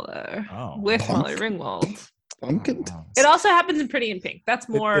similar with Molly Ringwald. Pumpkin. It also happens in Pretty in Pink. That's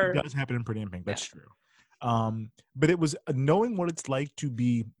more. It does happen in Pretty in Pink. That's true. But it was knowing what it's like to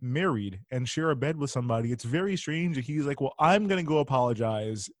be married and share a bed with somebody. It's very strange that he's like, well, I'm going to go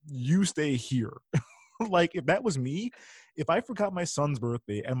apologize. You stay here. Like, if that was me, if I forgot my son's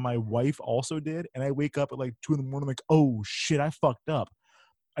birthday and my wife also did, and I wake up at like 2 a.m, like, oh shit, I fucked up,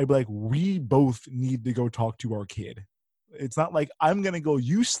 I'd be like, we both need to go talk to our kid. It's not like I'm going to go,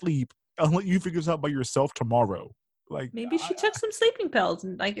 you sleep, I'll let you figure this out by yourself tomorrow. Like, maybe she took some sleeping pills,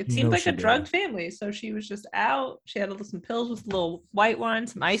 and like it seemed like a drugged family, so she was just out. She had some pills with a little white wine,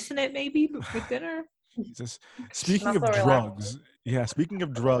 some ice in it, maybe with dinner. Jesus. Speaking of drugs,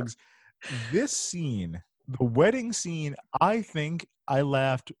 this scene, the wedding scene, I think I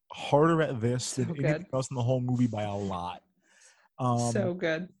laughed harder at this than anything else in the whole movie by a lot. So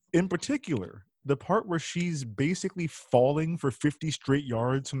good. In particular, the part where she's basically falling for 50 straight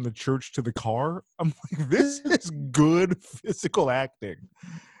yards from the church to the car. I'm like, this is good physical acting.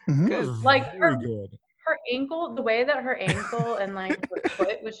 Mm-hmm. Like very good. Her ankle, the way that her ankle and like her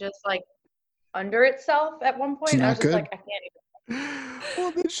foot was just like under itself at one point. I was just like, I can't even.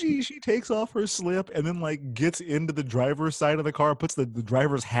 Well, then she takes off her slip and then like gets into the driver's side of the car, puts the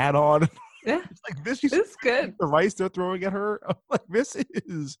driver's hat on. Yeah, it's like this. It's good. The rice they're throwing at her. I'm like,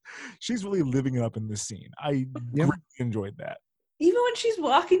 she's really living it up in this scene. I really enjoyed that. Even when she's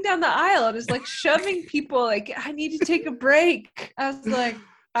walking down the aisle and is like shoving people, like, I need to take a break. I was like,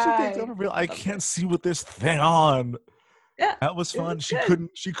 I can't see with this thing on. Yeah, that was fun.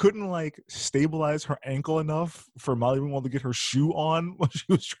 She couldn't like stabilize her ankle enough for Molly Ringwald to get her shoe on when she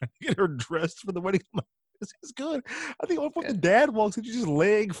was trying to get her dressed for the wedding. I'm like, this is good. I think at one point the dad walks in, she's just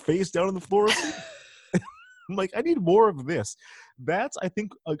laying face down on the floor. I'm like, I need more of this. That's, I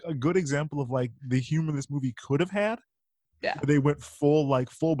think, a good example of like the humor this movie could have had. Yeah, they went full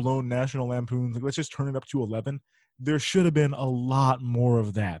blown National Lampoons. Like, let's just turn it up to 11. There should have been a lot more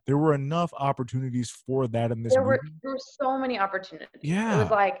of that. There were enough opportunities for that in this movie. There were so many opportunities. Yeah. It was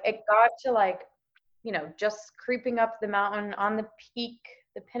like, it got to like, just creeping up the mountain on the peak,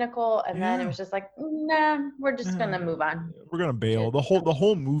 the pinnacle, and then it was just like, nah, we're just gonna move on. We're gonna bail. The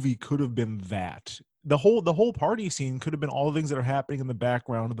whole movie could have been that. The whole party scene could have been all the things that are happening in the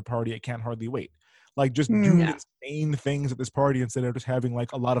background of the party. I Can't Hardly Wait. Like, just doing insane things at this party instead of just having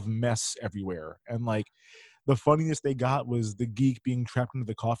like a lot of mess everywhere. And like, the funniest they got was the geek being trapped into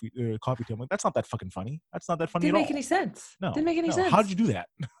the coffee table. Like, that's not that fucking funny. That's not that funny at all. Didn't make any sense. No. Didn't make any sense. How'd you do that?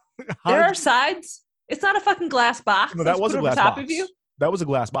 There are sides. It's not a fucking glass box. No, that was a glass top box. Of you. That was a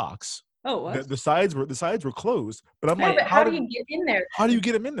glass box. Oh, what? The sides were closed. But I'm like, but how do you get in there? How do you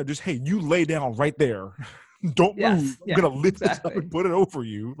get him in there? Just, hey, you lay down right there. Don't move. I'm gonna lift this up and put it over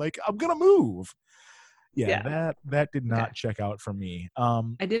you. Like, I'm gonna move. Yeah, that did not check out for me.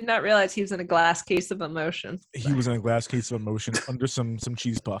 I did not realize he was in a glass case of emotion. He was in a glass case of emotion under some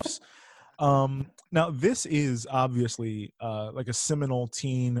cheese puffs. Now this is obviously like a seminal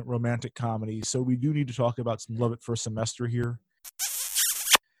teen romantic comedy, so we do need to talk about some Love at First Semester here.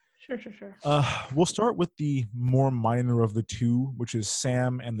 Sure. We'll start with the more minor of the two, which is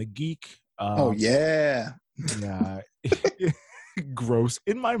Sam and the Geek. Yeah. Gross.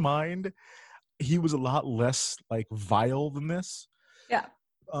 In my mind, he was a lot less like vile than this. Yeah.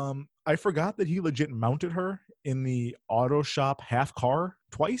 I forgot that he legit mounted her in the auto shop half car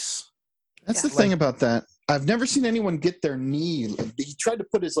twice. That's the thing about that. I've never seen anyone get their knee. He tried to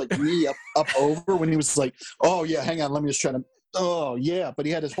put his knee up over when he was like, "Oh yeah, hang on, let me just try to." Oh yeah, but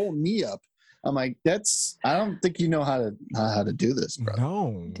he had his whole knee up. I'm like, I don't think you know how to do this, bro.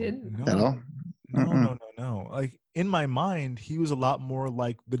 No, didn't at all. No. Like in my mind, he was a lot more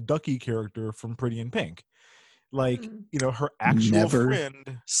like the Ducky character from Pretty in Pink. Like, her actual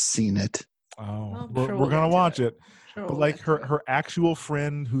friend. Seen it. Oh, we're gonna watch it. Sure, but like her actual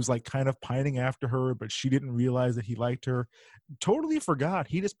friend who's like kind of pining after her, but she didn't realize that he liked her. Totally forgot.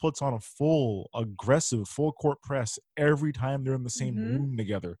 He just puts on a full aggressive, full court press every time they're in the same room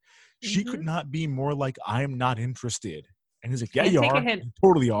together. She could not be more like, I'm not interested. And he's like, yeah, you are. You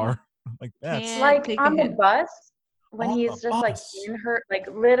totally are. Like that's like on the bus when he's just like in her, like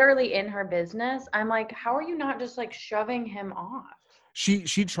literally in her business. I'm like, how are you not just like shoving him off? She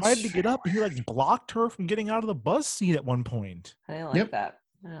tried to get up and he like blocked her from getting out of the bus seat at one point. I didn't like that.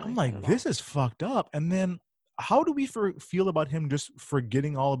 I'm like, this is fucked up. And then how do we feel about him just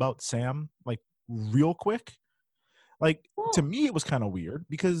forgetting all about Sam like real quick? Like to me, it was kind of weird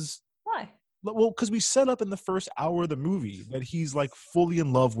because why? Well, because we set up in the first hour of the movie that he's like fully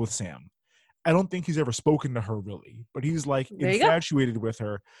in love with Sam. I don't think he's ever spoken to her really, but he's like infatuated with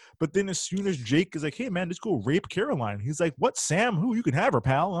her. But then as soon as Jake is like, hey man, just go rape Caroline. He's like, what, Sam? Who? You can have her,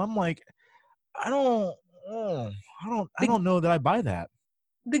 pal. And I'm like, I don't know that I buy that.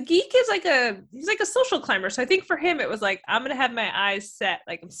 The geek is he's like a social climber. So I think for him, it was like, I'm going to have my eyes set.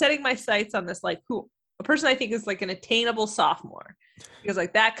 Like I'm setting my sights on this, like a person I think is like an attainable sophomore because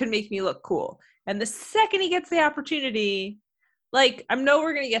like that could make me look cool. And the second he gets the opportunity, like I know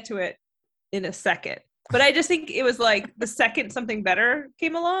we're going to get to it in a second, but I just think it was like the second something better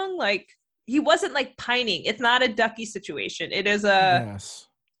came along, like he wasn't like pining. It's not a Ducky situation. It is I'm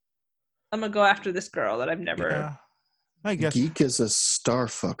gonna go after this girl that I've never. Yeah, I guess geek is a star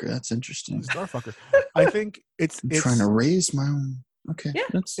fucker. That's interesting. Star fucker. I think it's trying to raise my own. Okay,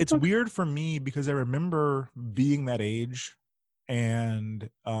 yeah, it's weird for me because I remember being that age and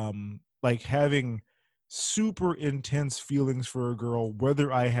like having super intense feelings for a girl,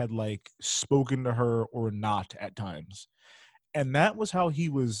 whether I had like spoken to her or not at times. And that was how he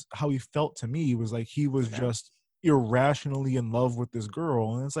felt to me, was like he was just irrationally in love with this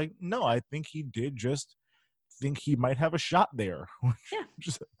girl. And it's like, no, I think he did just think he might have a shot there. Yeah.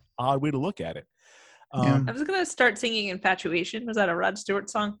 Just an odd way to look at it. I was gonna start singing Infatuation. Was that a Rod Stewart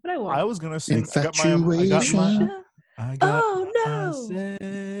song? But I won't. I was gonna sing Infatuation. I got no,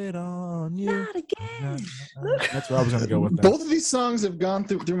 set on you. Not again. That's where I was gonna go with that. Both of these songs have gone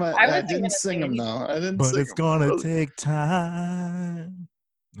through my. I didn't sing them though. But it's gonna take time.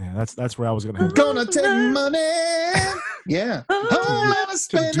 Yeah, that's where I was gonna. Gonna take money. Yeah. Whole lot of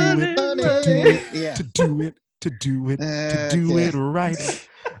spending money. Yeah. To do it right.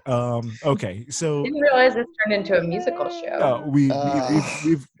 Okay, so didn't realize this turned into a musical show. We've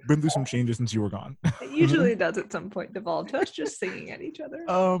been through some changes since you were gone. It usually does at some point devolve to us just singing at each other.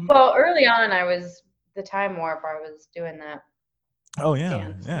 Well, early on, I was the Time Warp. I was doing that. Oh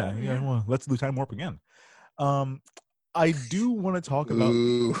yeah, yeah. Well, let's do Time Warp again. I do want to talk about.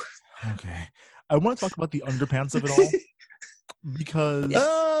 Ooh. Okay, I want to talk about the underpants of it all because.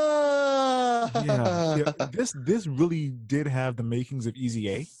 Yeah, this really did have the makings of Easy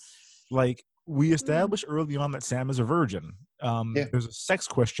A. Like we established early on that Sam is a virgin. There's a sex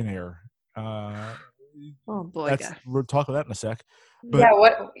questionnaire. Oh boy, we'll talk about that in a sec. But yeah,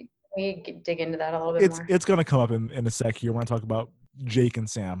 what we dig into that a little bit more. It's gonna come up in a sec here when I talk about Jake and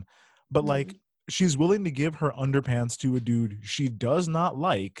Sam. But like she's willing to give her underpants to a dude she does not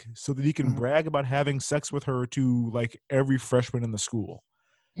like so that he can brag about having sex with her to like every freshman in the school.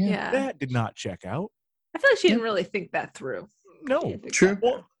 Yeah. That did not check out. I feel like she didn't really think that through. No. True.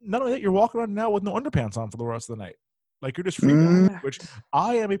 Well, not only that, you're walking around now with no underpants on for the rest of the night. Like you're just free balling, which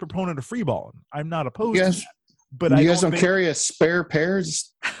I am a proponent of free balling. I'm not opposed to that. But you guys don't carry a spare pair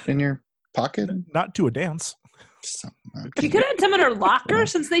just in your pocket? Not to a dance. She could have had some in her locker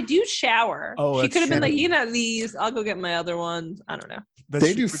since they do shower. Oh, she could have been like, you know, these. I'll go get my other ones. I don't know.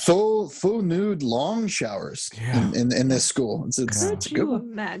 They do full nude long showers in this school. It's Could you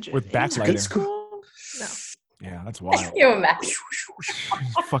imagine? With backlighting. School? No. Yeah, that's wild. Can you imagine?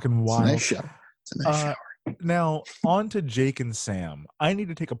 Fucking wild. It's a nice shower. It's a nice shower. Now, on to Jake and Sam. I need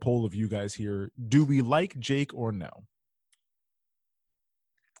to take a poll of you guys here. Do we like Jake or no?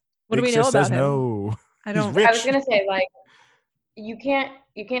 What do we know about him? No. I don't. I was gonna say like, you can't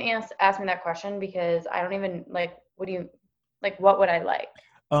ask me that question because I don't even like. What do you like? What would I like?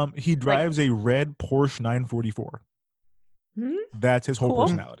 He drives a red Porsche 944. That's his whole Cool.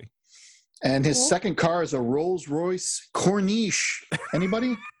 personality. And his second car is a Rolls Royce Corniche.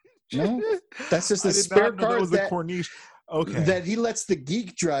 Anybody? No, that's just a spare car that was the Corniche. Okay. that he lets the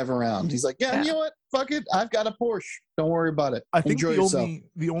geek drive around. He's like, yeah, you know what? Fuck it. I've got a Porsche. Don't worry about it. I think Enjoy yourself.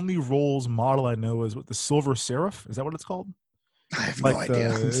 the only Rolls model I know is what the Silver Seraph. Is that what it's called? I have Like no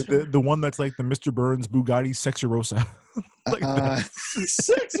idea. the one that's like the Mr. Burns Bugatti Sexerosa. Like that.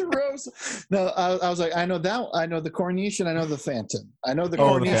 Sexerosa. No, I was like, I know that. I know the Corniche and I know the Phantom. I know the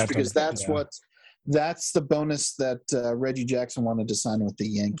Oh, the Corniche Phantom. because that's Yeah. that's the bonus that Reggie Jackson wanted to sign with the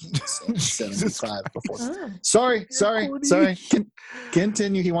Yankees in Jesus 75 before. Oh. Sorry. Corniche.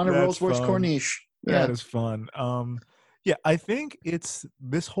 Continue. He wanted That's Rolls Royce fun. Corniche. That Yeah. is fun. Yeah, I think it's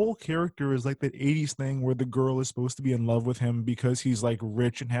this whole character is like that 80s thing where the girl is supposed to be in love with him because he's like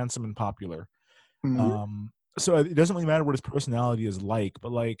rich and handsome and popular. Mhm. So it doesn't really matter what his personality is like,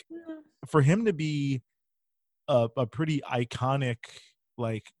 but like for him to be a pretty iconic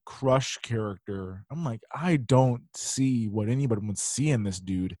like crush character, I'm like, I don't see what anybody would see in this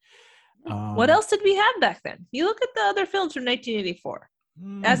dude. What else did we have back then? You look at the other films from 1984.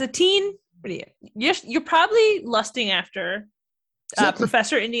 As a teen, what are you're probably lusting after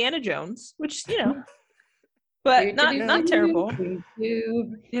Professor Indiana Jones, which but not terrible.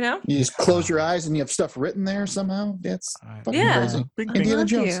 You know, You just close your eyes and you have stuff written there somehow. That's fucking crazy. Indiana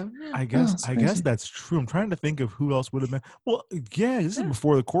Jones. I guess it's crazy. that's true. I'm trying to think of who else would have been. Well, yeah, this is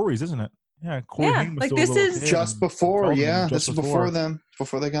before the Coreys, isn't it? Yeah, Corey Yeah, Haim was like still a this little is- kid Just and before, Feldman yeah. just This is before them.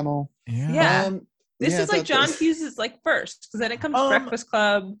 Before they got all. Yeah. This is like John Hughes. Hughes is like first, because then it comes Breakfast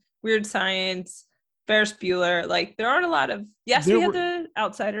Club, Weird Science, Ferris Bueller. Like there aren't a lot of we had the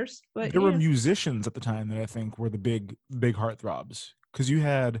Outsiders, but There were musicians at the time that I think were the big heartthrobs because you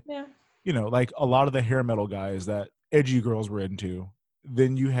had, like a lot of the hair metal guys that edgy girls were into.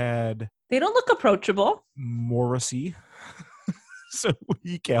 Then you had they don't look approachable. Morrissey, so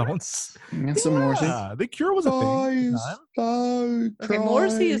he counts. And some Morrissey. The Cure was a thing. at the time. Okay,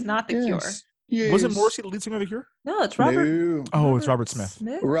 Morrissey is not the Cure. Yes. Wasn't Morrissey the lead singer of the Cure? No, it's Robert. No. Oh, it's Robert Smith.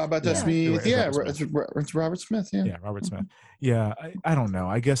 Robert Yeah. Smith. You're Yeah, right, it's Robert Smith. it's Robert Smith. Yeah. Yeah, Robert Smith. Yeah, I don't know.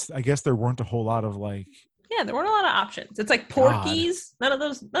 I guess there weren't a whole lot of like. Yeah, there weren't a lot of options. It's like Porky's. None of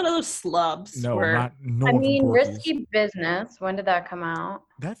those slubs. No, were, not no. I one from mean, Porky's. Risky Business. When did that come out?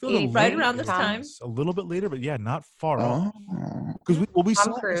 That feels a right little around this later. time. A little bit later, but yeah, not far off. Oh. Because we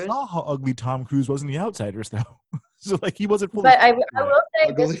Tom saw how ugly Tom Cruise was in The Outsiders, though. So like he wasn't fully. But I will say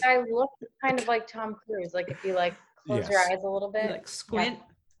Ugly. this guy looked kind of like Tom Cruise. Like if you like close your eyes a little bit, like squint.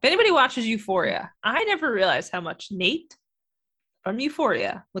 If anybody watches Euphoria, I never realized how much Nate from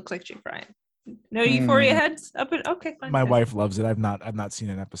Euphoria looks like Jake Bryan. No Euphoria heads up in okay. Fine, My fine. wife loves it. I've not seen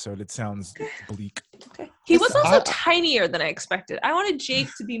an episode. It sounds bleak. He was also tinier than I expected. I wanted Jake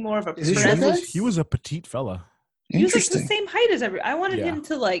to be more of a Is he presence. He was a petite fella. He was like the Interesting. same height as I wanted Yeah. him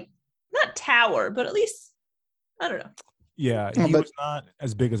to like not tower, but at least I don't know. Yeah, Oh, he but- was not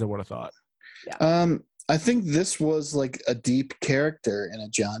as big as I would have thought. I think this was like a deep character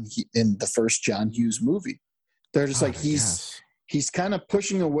in the first John Hughes movie. They're just like I he's kind of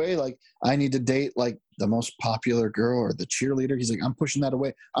pushing away. Like I need to date like the most popular girl or the cheerleader. He's like I'm pushing that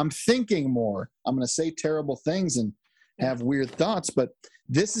away. I'm thinking more. I'm going to say terrible things and have weird thoughts. But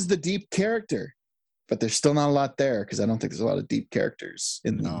this is the deep character. But there's still not a lot there because I don't think there's a lot of deep characters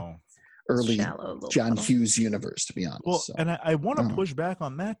in the early Shallow little John puddle. Hughes universe, to be honest. Well, So, and I want to Oh. push back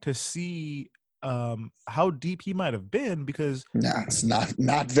on that to see how deep he might have been because no, it's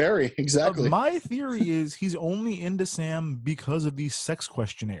not very exactly. my theory is he's only into Sam because of the sex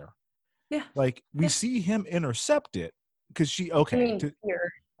questionnaire. Yeah. Like we see him intercept it because she I mean, to,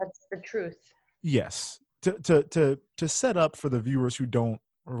 here, that's the truth. yes to set up for the viewers who don't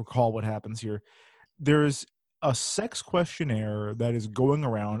recall what happens here. There's a sex questionnaire that is going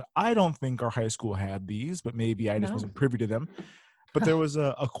around. I don't think our high school had these, but maybe I just No. wasn't privy to them. But there was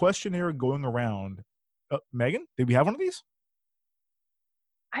a questionnaire going around. Megan, did we have one of these?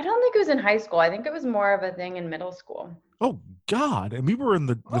 I don't think it was in high school. I think it was more of a thing in middle school. Oh God! And we were in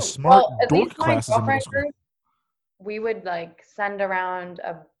the smart Well, at dork least my classes in middle girlfriend school. group, we would like send around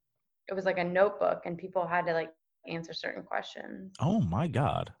it was like a notebook and people had to like answer certain questions. Oh my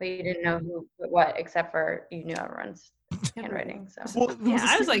God! But you didn't know who what except for you knew everyone's handwriting. So Well, there was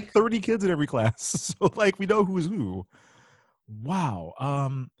I was like 30 kids in every class, so like we know who's who.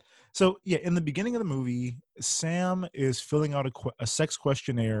 Wow. So yeah, in the beginning of the movie, Sam is filling out a sex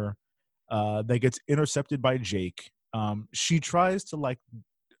questionnaire that gets intercepted by Jake. She tries to like,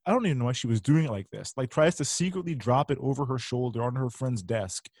 I don't even know why she was doing it like this. Like tries to secretly drop it over her shoulder on her friend's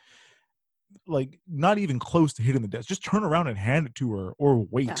desk. Like not even close to hitting the desk. Just turn around and hand it to her or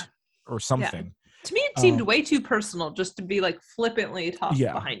wait or something. To me, it seemed way too personal just to be like flippantly talking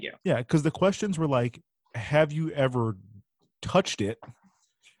behind you. Yeah, because the questions were like, have you ever touched it?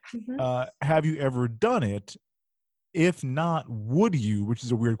 Mm-hmm. Have you ever done it? If not, would you? Which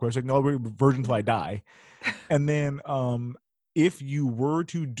is a weird question. Like, no, virgin till I die. And then if you were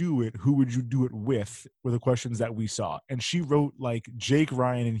to do it, who would you do it with? Were the questions that we saw. And she wrote like Jake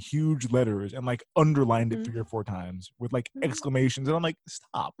Ryan in huge letters and like underlined it 3 or 4 times with like exclamations. And I'm like,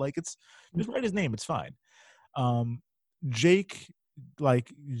 stop. Like, it's just write his name. It's fine. Jake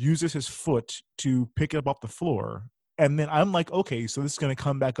like uses his foot to pick it up off the floor. And then I'm like, okay, so this is going to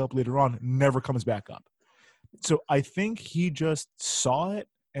come back up later on. Never comes back up. So I think he just saw it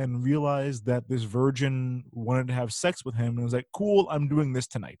and realized that this virgin wanted to have sex with him and was like, cool, I'm doing this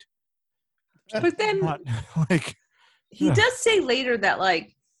tonight. But then he does say later that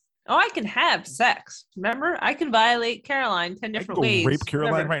like, oh, I can have sex. Remember? I can violate Caroline 10 different ways. Rape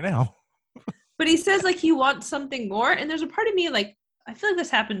Caroline right now. But he says like he wants something more. And there's a part of me like, I feel like this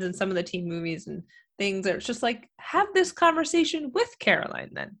happens in some of the teen movies and things that it's just like, have this conversation with Caroline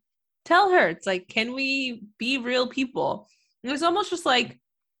then. Tell her. It's like, can we be real people? And it's almost just like,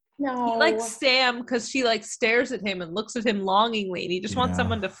 no, he likes Sam because she like stares at him and looks at him longingly, and he just wants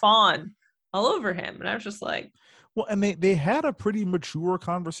someone to fawn all over him. And I was just like, well, and they had a pretty mature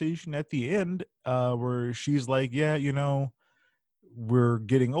conversation at the end where she's like, yeah, you know, we're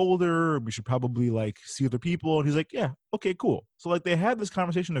getting older. We should probably like see other people. And he's like, yeah, okay, cool. So like they had this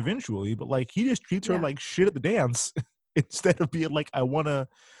conversation eventually, but like he just treats her like shit at the dance instead of being like, I want to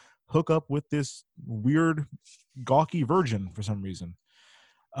hook up with this weird gawky virgin for some reason.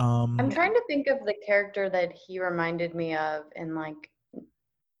 I'm trying to think of the character that he reminded me of in like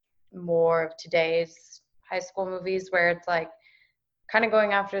more of today's high school movies where it's like kind of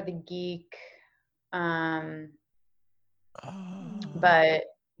going after the geek. But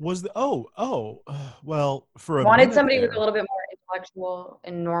was the well, for a wanted minute somebody there, with a little bit more intellectual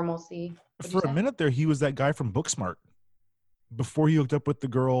and normalcy. For a minute there, he was that guy from Booksmart before he hooked up with the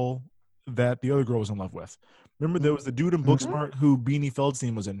girl that the other girl was in love with. Remember, there was the dude in Booksmart who Beanie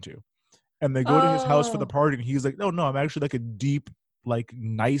Feldstein was into, and they go to his house for the party, and he's like, "No, I'm actually like a deep, like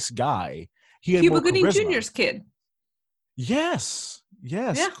nice guy." He had Cuba more Gooding charisma. Jr.'s kid. Yes,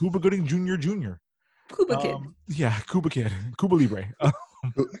 Yeah. Cuba Gooding Jr. Cuba Kid. Yeah, Cuba Kid, Cuba Libre.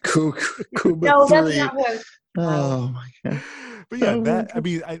 Cuba No, that's 3. not what. Oh my god! But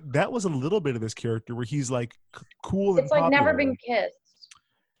yeah, that was a little bit of this character where he's like cool and It's like popular. Never Been Kissed.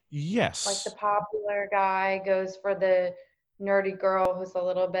 Yes. Like the popular guy goes for the nerdy girl who's a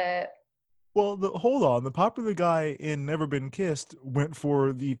little bit. Well, hold on. The popular guy in Never Been Kissed went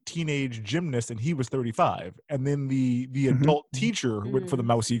for the teenage gymnast, and he was 35. And then the adult teacher went for the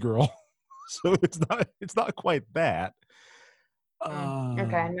mousy girl. So it's not quite that.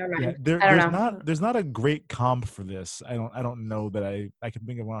 Okay, never mind. Yeah, there's not a great comp for this. I don't know that I can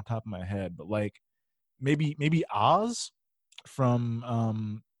think of one off the top of my head, but like maybe Oz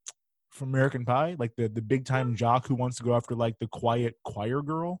from American Pie, like the big time jock who wants to go after like the quiet choir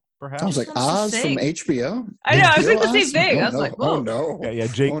girl, perhaps. Sounds like Oz from HBO. I know. I was thinking the same thing. I was like, oh whoa. no. Yeah.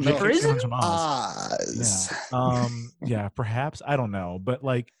 Jake Simmons from Oz. Oz. Yeah. Yeah. Perhaps, I don't know, but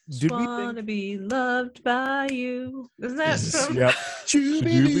like, did we want to be loved by you? Isn't that from? Yep.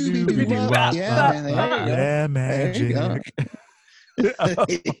 Yeah, magic.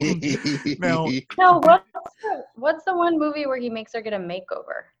 Now, No, what's the one movie where he makes her get a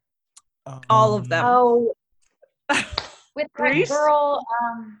makeover? All of them. Oh, with that Grease? girl.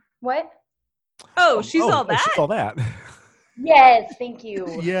 What? Oh, she's all that. She's all that. Yes, thank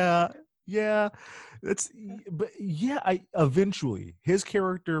you. Yeah. Eventually his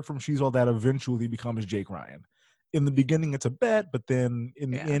character from She's All That eventually becomes Jake Ryan. In the beginning, it's a bet, but then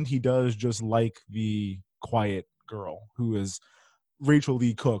in the end, he does just like the quiet girl who is Rachel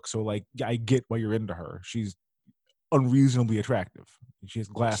Lee Cook. So like, I get why you're into her. She's unreasonably attractive. She has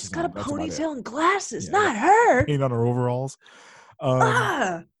glasses. She's got a That's about it. ponytail and glasses, not her. Ain't on her overalls.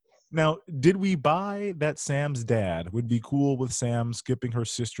 Now, did we buy that Sam's dad would be cool with Sam skipping her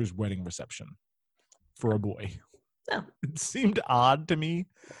sister's wedding reception for a boy? No. It seemed odd to me.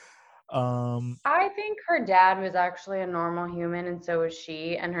 I think her dad was actually a normal human, and so was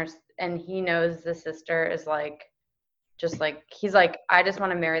she. And he knows the sister is like, just like he's like, I just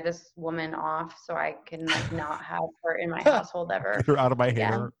want to marry this woman off so I can like not have her in my household ever. Get her out of my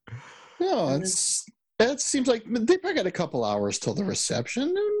hair. No, that seems like they probably got a couple hours till the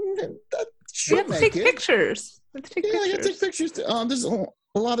reception. That We have to take pictures. We have to take Yeah, you pictures. take pictures. There's a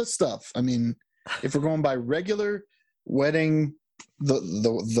lot of stuff. I mean, if we're going by regular wedding,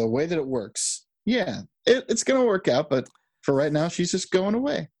 the way that it works, yeah, it's going to work out. But for right now, she's just going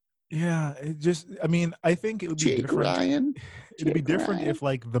away. Yeah, I think it would be Jake different. Ryan. It'd be Jake different Ryan. if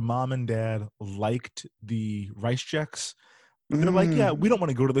like the mom and dad liked the rice checks. But they're like, yeah, we don't want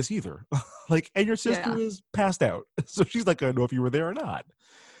to go to this either. Like, and your sister is passed out. So she's not gonna know if you were there or not.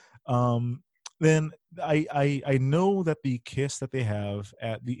 Then I know that the kiss that they have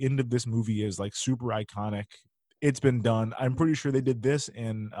at the end of this movie is like super iconic. It's been done. I'm pretty sure they did this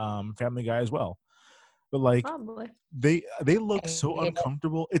in Family Guy as well. But like they look so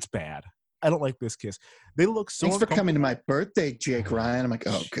uncomfortable. It's bad. I don't like this kiss. They look so Thanks for coming to my birthday, Jake Ryan. I'm like,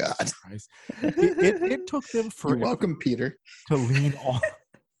 oh God. It took them for You're welcome, Peter. to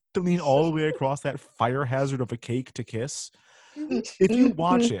lean all the way across that fire hazard of a cake to kiss. If you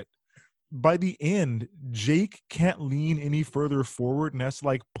watch it, by the end, Jake can't lean any further forward and has to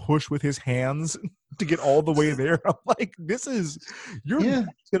like push with his hands to get all the way there. I'm like, your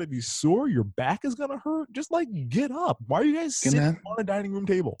back's gonna be sore, your back is gonna hurt. Just like get up. Why are you guys sitting on a dining room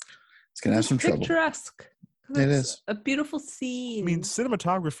table? It's gonna have some trouble. Picturesque. It is a beautiful scene. I mean,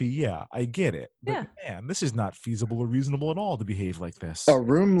 cinematography, yeah, I get it. But man, this is not feasible or reasonable at all to behave like this. A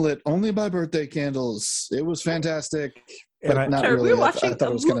room lit only by birthday candles. It was fantastic. And But not really. we were watching I thought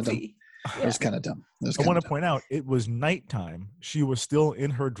a it was kind of dumb. movie. It was kind of dumb. I want to point out, it was nighttime. She was still in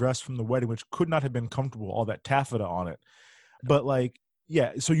her dress from the wedding, which could not have been comfortable, all that taffeta on it. But like,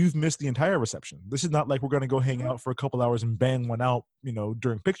 yeah, so you've missed the entire reception. This is not like we're going to go hang out for a couple hours and bang one out,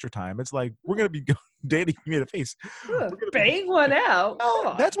 during picture time. It's like, we're going to be dating. You made a face. Bang one out.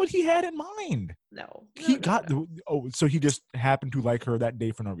 No, that's what he had in mind. No. So he just happened to like her that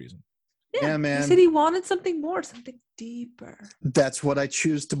day for no reason. Yeah, man. He said he wanted something more, something deeper. That's what I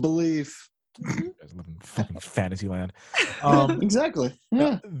choose to believe. You guys live in fucking fantasy land. Exactly.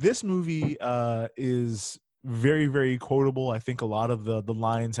 Yeah. This movie is very, very quotable. I think a lot of the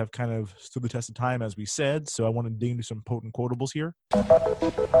lines have kind of stood the test of time, as we said. So I want to dig into some potent quotables here.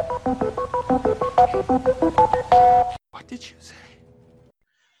 What did you say?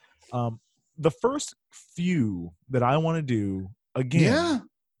 The first few that I want to do, again,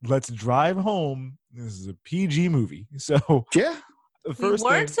 let's drive home. This is a PG movie. So yeah. We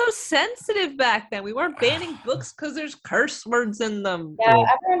weren't so sensitive back then. We weren't banning books because there's curse words in them. Yeah,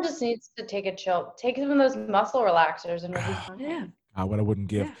 everyone just needs to take a chill. Take some of those muscle relaxers and it'll be fine. Yeah. What I wouldn't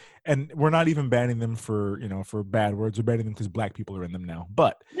give. And we're not even banning them for bad words. We're banning them because black people are in them now.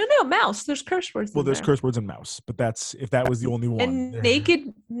 But no, mouse. There's curse words. Well, there's curse words in mouse, but that's if that was the only one. And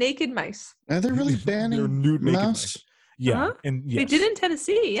naked mice. Are they really banning they're nude naked mouse? mice? Yeah, Uh-huh. and yes. They did in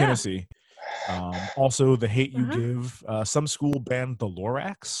Tennessee. Yeah. Tennessee. Also, the hate you give. Some school banned the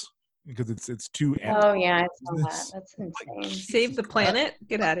Lorax because it's too. Oh yeah, I saw that. That's insane. Save the planet.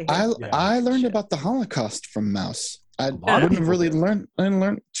 Get out of here. I learned about the Holocaust from Mouse. I wouldn't have really learned. I didn't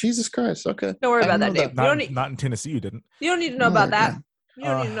learn. Jesus Christ. Okay. Don't worry about that, Dave. Not in Tennessee, you didn't. You don't need to know about that. You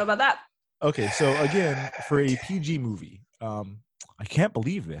don't need to know about that. Okay, so again, for a PG movie, I can't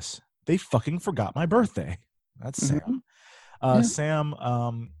believe this. They fucking forgot my birthday. That's Sam. Sam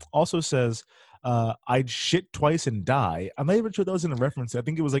also says, I'd shit twice and die. I'm not even sure that was in a reference. I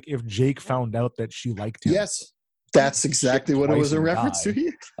think it was like if Jake found out that she liked him. Yes. That's exactly what it was a reference to.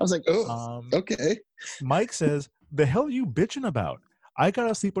 I was like, oh, okay. Mike says, the hell are you bitching about? I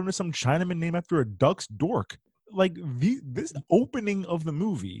gotta sleep under some Chinaman named after a duck's dork. Like this opening of the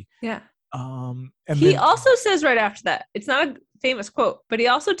movie. Yeah. And he also says right after that, it's not a famous quote, but he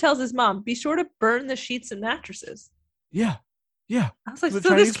also tells his mom, be sure to burn the sheets and mattresses. Yeah. Yeah. I was like, the so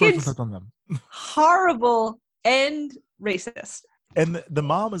Chinese this kid's on them. horrible and racist. And the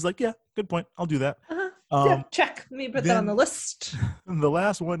mom is like, yeah, good point. I'll do that. Yeah, check. Let me put that on the list. The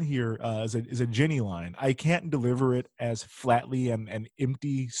last one here is a Jenny line. I can't deliver it as flatly and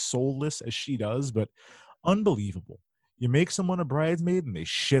empty, soulless as she does, but unbelievable. You make someone a bridesmaid and they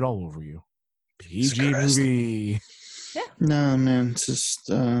shit all over you. PG movie. Yeah. No, man. It's just,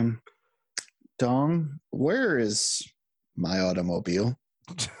 Dong, where is my automobile?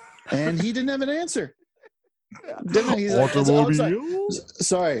 And he didn't have an answer. He's automobile?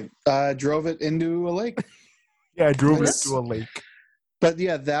 Sorry, I drove it into a lake. Yeah, I drove it into a lake. But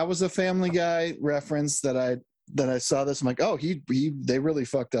yeah, that was a Family Guy reference that I saw this. I'm like, oh, they really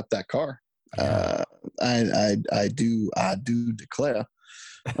fucked up that car. I do declare.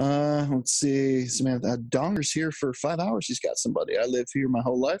 Let's see, Samantha. Donger's here for 5 hours. He's got somebody. I live here my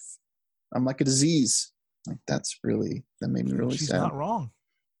whole life. I'm like a disease. Like that made me really sad. She's not wrong.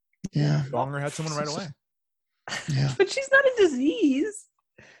 Yeah, Donger had someone right away. Yeah, but she's not a disease.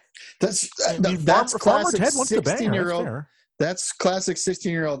 That's Farmer classic Ted wants to bang her. That's classic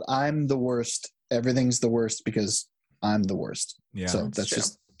 16-year-old. I'm the worst. Everything's the worst because I'm the worst. Yeah, so that's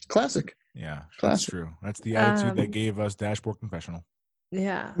just classic. Yeah, classic. That's true. That's the attitude that gave us Dashboard Confessional.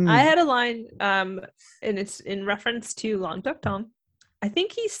 Yeah. I had a line, and it's in reference to Long Duck Tom. I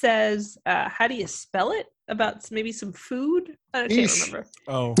think he says, how do you spell it? About maybe some food? I can't remember.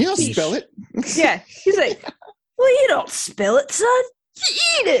 Oh. You don't spell it. Yeah. He's like, well, you don't spell it, son. You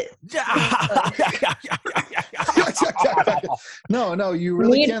eat it. No, you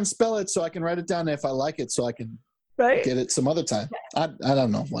really can spell it so I can write it down if I like it so I can get it some other time. I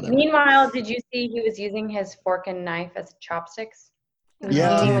don't know, whatever. Meanwhile, did you see he was using his fork and knife as chopsticks?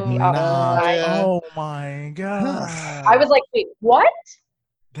 Yeah. Oh my god. I was like, wait, what?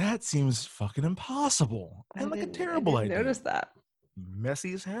 That seems fucking impossible. And like a terrible idea. Notice that.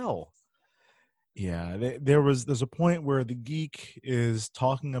 Messy as hell. Yeah, there's a point where the geek is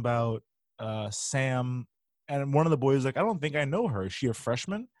talking about Sam, and one of the boys is like, I don't think I know her. Is she a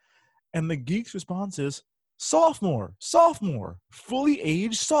freshman? And the geek's response is, sophomore, fully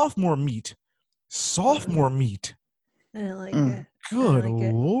aged sophomore meat. I like it. Good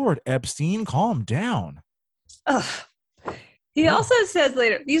Lord, Epstein, calm down. Ugh. He also says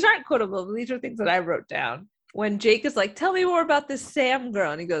later, these aren't quotable, but these are things that I wrote down. When Jake is like, tell me more about this Sam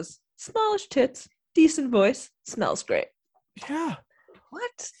girl. And he goes, smallish tits, decent voice, smells great. Yeah.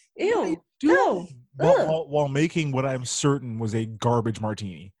 What? Ew. No. While making what I'm certain was a garbage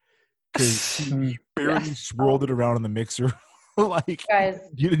martini. Because he barely swirled it around in the mixer. Like, guys,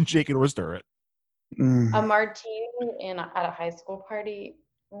 you didn't shake it or stir it. A martini at a high school party?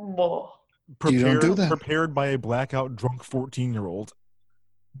 Whoa. Prepared by a blackout drunk 14-year-old.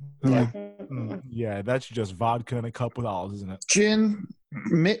 Yeah, that's just vodka in a cup with olives, isn't it? Gin.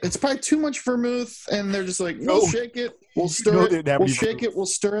 It's probably too much vermouth, and they're just like, we'll shake it, we'll stir it, we'll shake it, we'll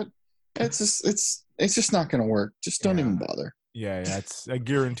stir it. It's just not going to work. Just don't even bother. Yeah, I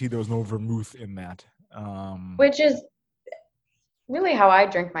guarantee there was no vermouth in that. Which is really how I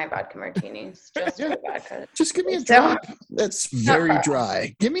drink my vodka martinis. Just with vodka. Just give me a drop. That's very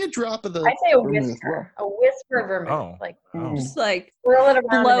dry. Give me a drop of the. I say a whisper. A whisper of vermouth. Just like swirl it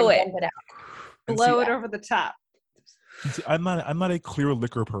around blow and it. dump it out. Blow it over the top. See, I'm not a clear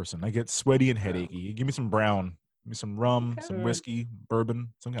liquor person. I get sweaty and headachy. Give me some brown. Give me some rum, some whiskey, bourbon,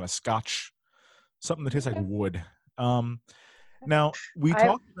 some kind of scotch, something that tastes like wood. Now we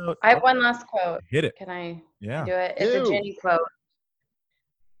talked about. I have one last quote. Hit it. Can I do Yeah. it? It's a Ginny quote.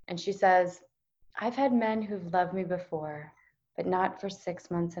 And she says, I've had men who've loved me before, but not for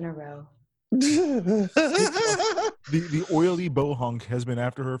 6 months in a row. The oily bohunk has been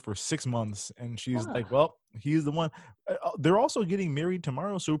after her for 6 months, and she's like, well, he's the one. They're also getting married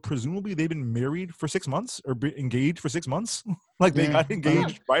tomorrow, so presumably they've been married for 6 months or engaged for 6 months. Like they got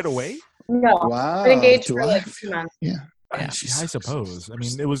engaged right away. No, wow. Been engaged for like 2 months. Yeah. I suppose. I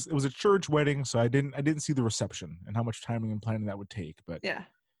mean, it was a church wedding, so I didn't see the reception and how much timing and planning that would take. But yeah,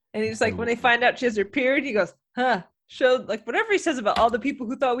 and he's like, when they find out she has her period, he goes, "Huh." Showed like whatever he says about all the people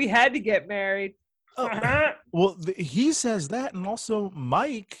who thought we had to get married. Well, he says that, and also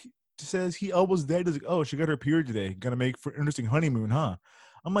Mike says he elbows Dad. He's like, "Oh, she got her period today. Gonna make for an interesting honeymoon, huh?"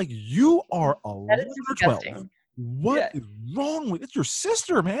 I'm like, "You are 11 or 12. What is wrong with it's your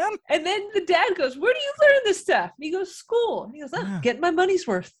sister, man?" And then the dad goes, "Where do you learn this stuff?" And he goes, "School." And he goes, "Get my money's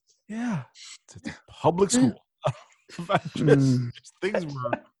worth." Yeah, it's a public school.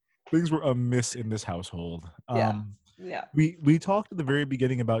 Things were amiss in this household. Yeah. We talked at the very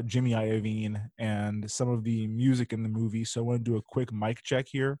beginning about Jimmy Iovine and some of the music in the movie, so I want to do a quick mic check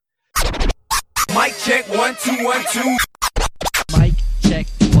here. Mic check 1 2 1 2. Mic check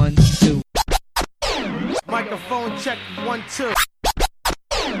 1 2. Microphone check 1 2.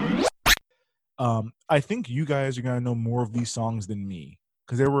 I think you guys are gonna know more of these songs than me,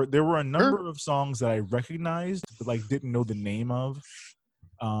 because there were a number of songs that I recognized but like didn't know the name of.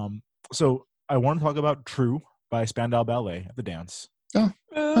 So I want to talk about "True" by Spandau Ballet at the dance.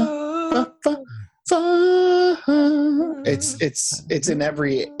 It's in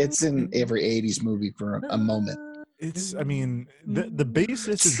every 80s movie for a moment. I mean, the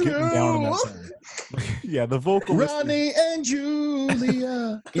bassist is getting down on that song. Yeah, the vocals. Ronnie and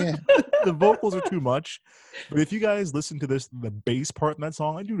Julia. Yeah, the vocals are too much. But if you guys listen to the bass part in that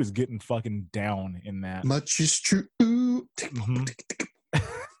song, that dude is getting fucking down in that. Much is true. Mm-hmm.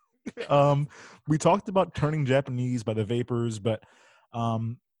 We talked about "Turning Japanese" by the Vapors, but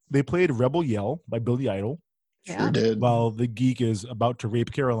they played "Rebel Yell" by Billy Idol. Sure did. While the geek is about to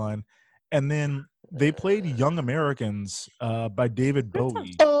rape Caroline, and then they played "Young Americans" by David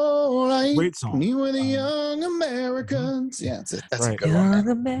Bowie. Oh, right. Great song. You were the Young Americans. Yeah, that's right. a good one. Young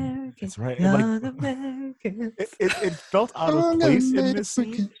Americans. That's right. Young Americans. It felt out of place in this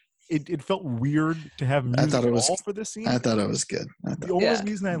scene. it felt weird to have music I thought it was all for this scene. I thought it was good. The only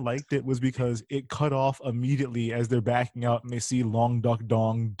reason I liked it was because it cut off immediately as they're backing out and they see Long Duck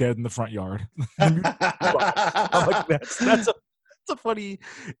Dong dead in the front yard. I'm like, that's a funny.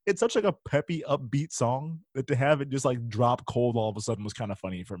 It's such like a peppy, upbeat song that to have it just like drop cold all of a sudden was kind of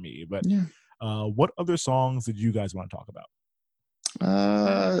funny for me. But what other songs did you guys want to talk about?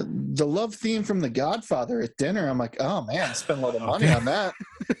 The love theme from The Godfather at dinner. I'm like, oh man, I spent a lot of money on that.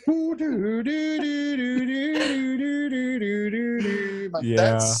 Like,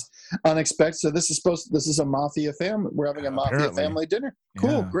 that's unexpected. So this is a mafia family. We're having a mafia family dinner.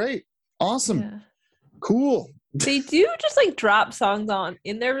 Cool, great, awesome, cool. They do just like drop songs on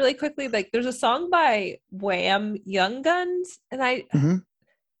in there really quickly. Like there's a song by Wham, Young Guns, and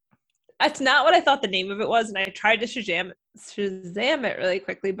that's not what I thought the name of it was, and I tried to Shazam it really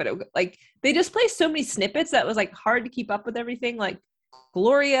quickly, but like they just play so many snippets that was like hard to keep up with everything. Like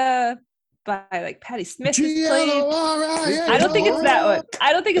Gloria by like Patti Smith is played. I don't think it's that one.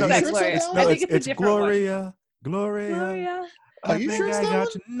 I don't think it's that Gloria. I think it's a different one. Gloria. Are you sure it's that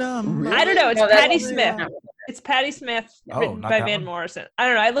one? I don't know. It's Patti Smith. It's Patti Smith, written by Van Morrison. I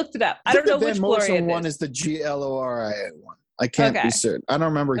don't know. I looked it up. I don't know which Gloria one is the Gloria one. I can't be certain. I don't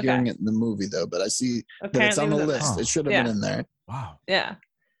remember hearing it in the movie though, but I see that it's on the list. It should have been in there. Wow. Yeah.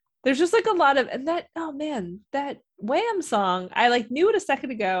 There's just like a lot of, and that, oh man, that Wham song, I like knew it a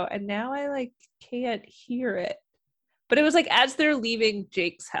second ago and now I like can't hear it. But it was like as they're leaving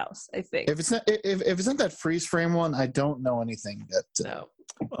Jake's house, I think. If it's not that freeze frame one, I don't know anything that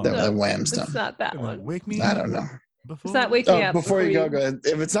Wham's done. It's not that one. Wake me. I don't know. It's not Wake Me Up. Before you go ahead.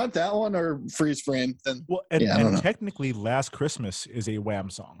 If it's not that one or freeze frame, then I don't know. Technically, Last Christmas is a Wham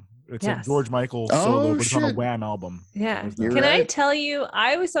song. It's a George Michael solo, but it's on a Wham album. Yeah. Can I tell you?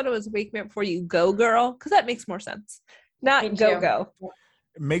 I always thought it was Wake Me Up Before You Go, Girl, because that makes more sense. Not Go Go.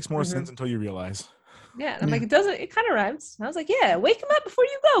 It makes more sense until you realize. Yeah, and I'm like, it kind of rhymes. And I was like, yeah, wake him up before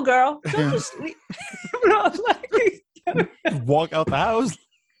you go, girl. Don't just walk out the house.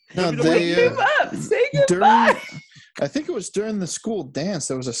 No, wake him up. Say goodbye. I think it was during the school dance.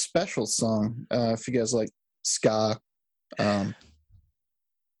 There was a special song. If you guys like ska, can't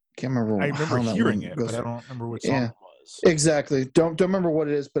remember. I remember hearing it, but I don't remember which song it was. Exactly. Don't remember what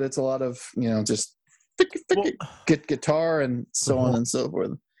it is, but it's a lot of just get guitar and so on and so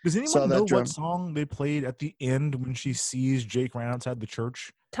forth. Does anyone know what song they played at the end when she sees Jake right outside the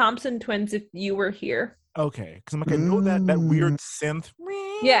church? Thompson Twins, If You Were Here. Okay, because I'm like, I know that weird synth.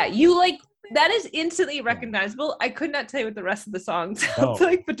 Yeah, you like that is instantly recognizable. I could not tell you what the rest of the song sounds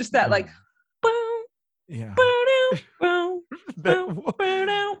like, but just that like, boom, yeah, boom,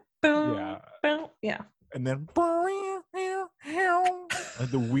 boom, yeah, and then like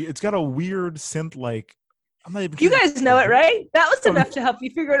it's got a weird synth like. I'm not even you guys know it, right? That was enough to help you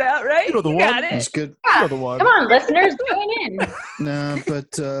figure it out, right? You know the one. Got it. It's good. Yeah. You know the one. Come on, listeners, join in. No,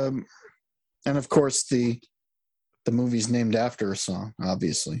 but and of course the movie's named after a song,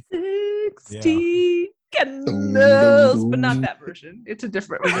 obviously. 60 candles, but not that version. It's a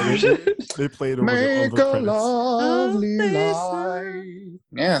different version. They played over Make the a credits. lovely life.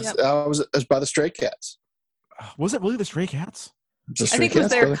 Yes, it was by the Stray Cats. Was it really the Stray Cats? I think it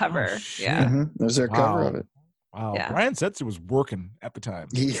was their cover. Yeah. It was their cover of it. Wow. Yeah. Brian Setzer was working at the time.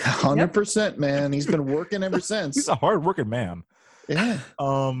 100%, man. He's been working ever since. He's a hard-working man. Yeah.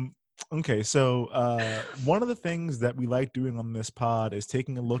 Okay, so one of the things that we like doing on this pod is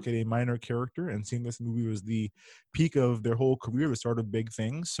taking a look at a minor character and seeing this movie was the peak of their whole career, the start of big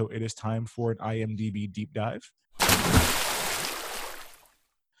things. So it is time for an IMDb deep dive.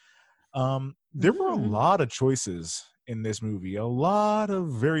 There were a lot of choices in this movie, a lot of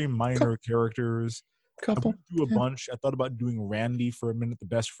very minor characters. Couple. I do a bunch. I thought about doing Randy for a minute, the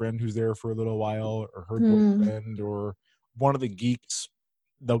best friend who's there for a little while, or her boyfriend, or one of the geeks,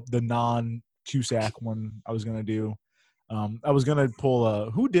 the non-Cusack one I was going to do. I was going to pull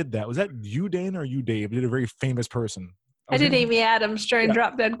who did that? Was that you, Dana, or you, Dave? Did a very famous person. I did Amy Adams during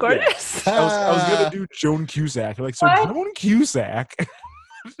Drop Dead Gorgeous. Yeah. I was going to do Joan Cusack. I'm like, so what? Joan Cusack?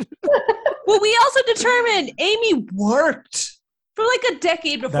 Well, we also determined Amy worked for like a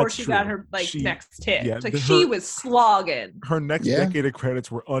decade before she got her next hit. Yeah, like she was slogging. Her next decade of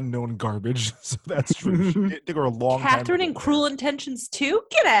credits were unknown garbage, so that's true. It took her a long time. Catherine and Cruel Intentions 2?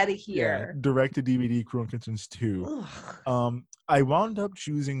 Get out of here. Yeah, direct to DVD Cruel Intentions 2. I wound up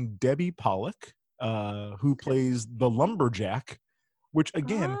choosing Debbie Pollack, who plays the lumberjack, which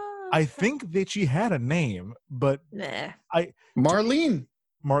again, I think that she had a name, but Marlene.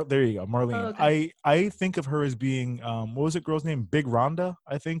 There you go, Marlene. Oh, okay. I think of her as being what was it girl's name? Big Rhonda,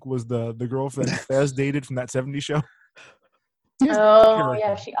 I think, was the girl that Fez dated from that 70s show. Oh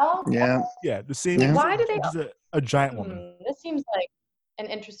yeah, she. Oh yeah, the same. Yeah. Why do they? She's a giant woman. This seems like an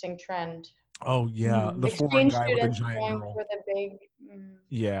interesting trend. Oh yeah, the foreign Exchange guy with a students giant going girl. for the big.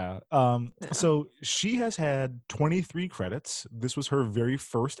 Yeah. So she has had 23 credits. This was her very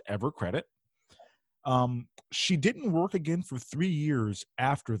first ever credit. She didn't work again for 3 years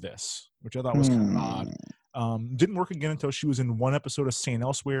after this, which I thought was kind of odd. Didn't work again until she was in one episode of St.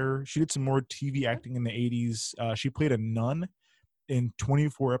 Elsewhere. She did some more TV acting in the 80s. She played a nun in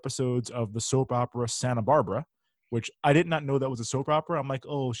 24 episodes of the soap opera Santa Barbara, which I did not know that was a soap opera. I'm like,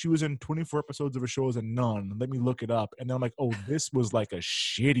 oh, she was in 24 episodes of a show as a nun. Let me look it up. And then I'm like, oh, this was like a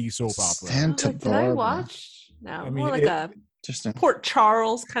shitty soap opera. Santa Did I watch? No, I mean, more like a Port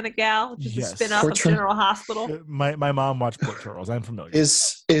Charles kind of gal, just a spin-off of General Hospital. My mom watched Port Charles. I'm familiar.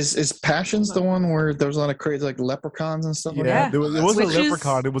 Is Passions the one where there was a lot of crazy like leprechauns and stuff like that? It was a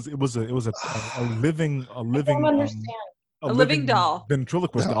leprechaun. It was a living a living doll.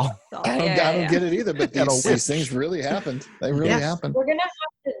 Ventriloquist doll. I don't get it either, but these things really happened. They really happened. We're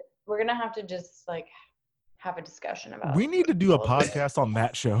gonna have to just like have a discussion about. We need to do a podcast on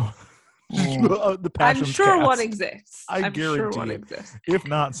that show. The I'm sure Cast. one exists. I'm sure guarantee one it. exists. If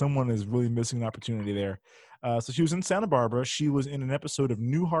not, someone is really missing an opportunity there. So she was in Santa Barbara. She was in an episode of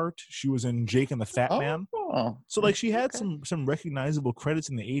Newhart. She was in Jake and the Fat Man. So like she had some recognizable credits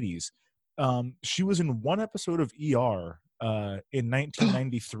in the 80s. She was in one episode of ER in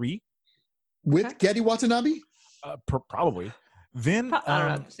 1993 with Getty Watanabe. Probably. Then I don't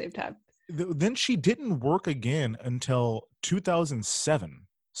know at the same time. Then she didn't work again until 2007.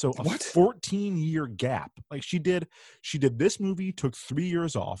 So a 14-year gap. Like she did this movie, took 3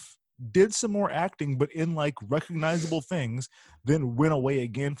 years off, did some more acting, but in like recognizable things, then went away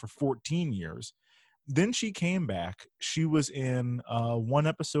again for 14 years. Then she came back. She was in one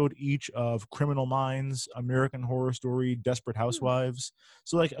episode each of Criminal Minds, American Horror Story, Desperate Housewives.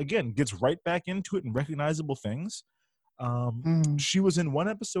 So like, again, gets right back into it in recognizable things. She was in one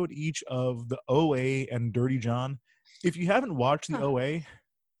episode each of the OA and Dirty John. If you haven't watched the OA,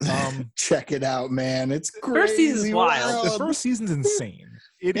 check it out, man. It's crazy. First season's wild. The first season's insane.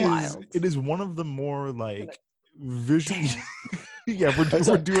 It is one of the more like visually.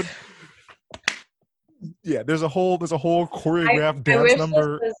 We're doing. Yeah, there's a whole choreographed dance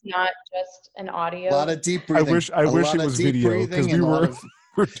number. This was not just an audio. A lot of deep breathing. I wish it was video because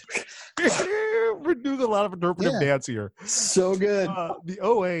we're doing a lot of interpretive dance here. So good. The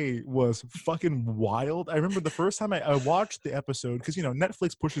OA was fucking wild. I remember the first time I watched the episode because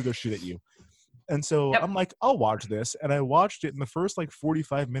Netflix pushes their shit at you, and so I'm like, I'll watch this, and I watched it. And the first like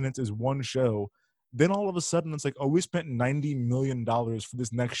 45 minutes is one show. Then all of a sudden it's like, oh, we spent $90 million for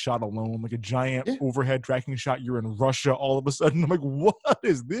this next shot alone, like a giant overhead tracking shot. You're in Russia. All of a sudden, I'm like, what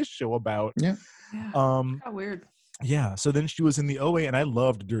is this show about? Yeah. How weird. Yeah. So then she was in the OA, and I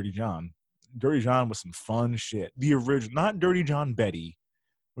loved Dirty John. Dirty John was some fun shit. The original, not Dirty John Betty,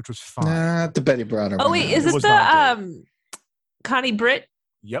 which was fun. Not the Betty Browder. Oh wait, is it the Connie Britt?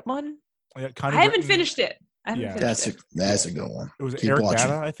 Yep. One. Yeah, I haven't finished it. That's a good one. It was Keep Eric watching.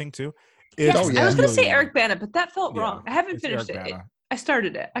 Bana, I think, too. Yes, I was going to say Eric Bana, but that felt wrong. I haven't finished it. I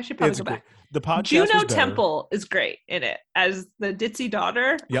started it. I should probably go back. The podcast Juno Temple is great in it as the ditzy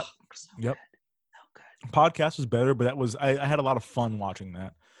daughter. Yep. Yep. So good. Podcast was better, but that was I had a lot of fun watching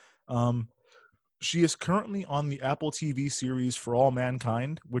that. She is currently on the Apple TV series For All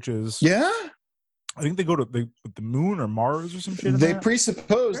Mankind, which is I think they go to the moon or Mars or some shit. They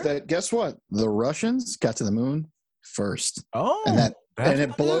presuppose that. Guess what? The Russians got to the moon first. Oh, and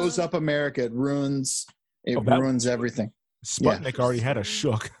it blows up America. It ruins everything. Sputnik already had a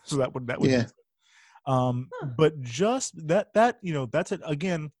shook, so that would but just that that's it.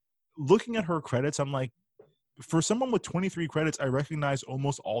 Again, looking at her credits, I'm like, for someone with 23 credits, I recognize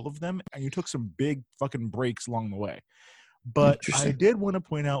almost all of them, and you took some big fucking breaks along the way. But I did want to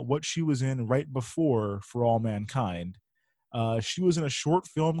point out what she was in right before For All Mankind. She was in a short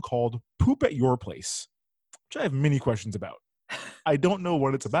film called Poop at Your Place, which I have many questions about. I don't know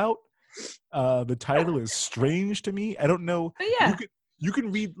what it's about. The title is strange to me. I don't know. Yeah. You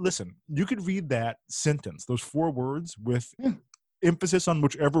can read that sentence, those 4 words, with emphasis on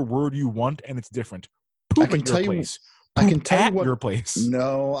whichever word you want, and it's different. Poop at your place. I can tell you what your place.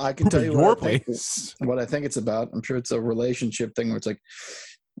 No, I can Poop tell you your what place. What I think it's about. I'm sure it's a relationship thing where it's like,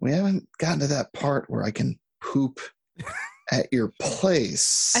 we haven't gotten to that part where I can poop at your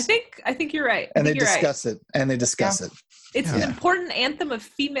place. I think you're right. And they discuss it. It's an important anthem of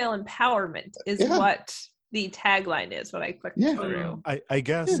female empowerment is what the tagline is when I clicked through. I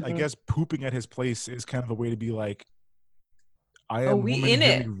guess pooping at his place is kind of a way to be like, I am we woman, in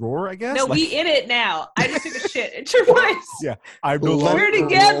hear it. me roar, I guess. No, Like, we in it now. I just took a shit. It's your voice. Yeah, I'm no longer. We're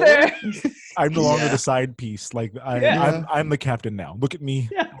together. I'm no longer the side piece. Like Yeah. I'm the captain now. Look at me.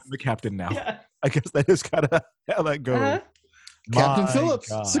 Yes. I'm the captain now. Yeah. I guess that is kind of how that goes. Uh-huh. Captain My Phillips.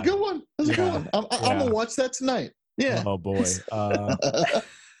 God. It's a good one. That's a good one. I'm gonna watch that tonight. Yeah. Oh boy.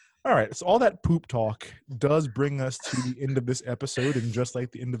 All right. So all that poop talk does bring us to the end of this episode, and just like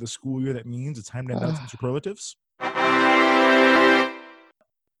the end of the school year, that means it's time to announce some superlatives.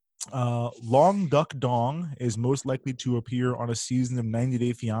 Long Duck Dong is most likely to appear on a season of 90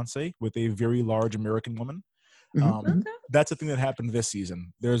 Day Fiancé with a very large American woman. That's a thing that happened this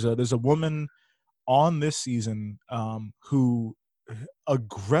season. There's a woman on this season who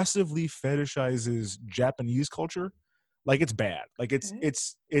aggressively fetishizes Japanese culture. Like, it's bad. Like, it's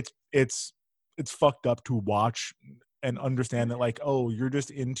fucked up to watch and understand that, like, oh, you're just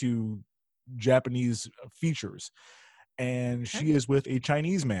into Japanese features. And she is with a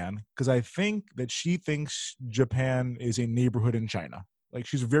Chinese man because I think that she thinks Japan is a neighborhood in China. Like,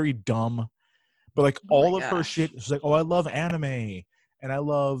 she's very dumb, but like all of her shit, she's like, oh, I love anime and I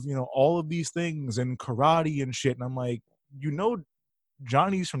love, all of these things and karate and shit. And I'm like,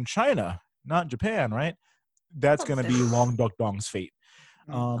 Johnny's from China, not Japan, right? That's going to be Long Duck Dong's fate.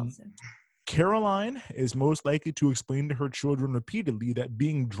 Caroline is most likely to explain to her children repeatedly that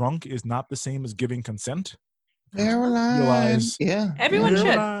being drunk is not the same as giving consent. Caroline. Yeah. Everyone should.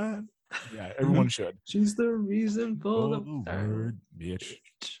 Yeah, everyone should. She's the reason for the word, bitch.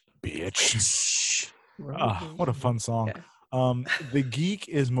 What a fun song. Okay. The geek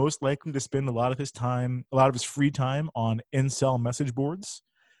is most likely to spend a lot of his free time on incel message boards.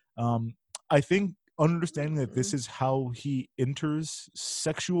 I think understanding that this is how he enters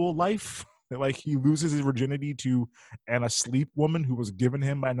sexual life, that like he loses his virginity to an asleep woman who was given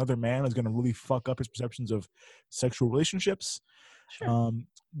him by another man, is going to really fuck up his perceptions of sexual relationships. Sure.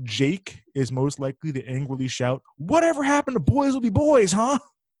 Jake is most likely to angrily shout, "Whatever happened to boys will be boys, huh?"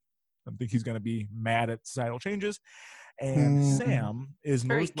 I think he's going to be mad at societal changes. And Sam is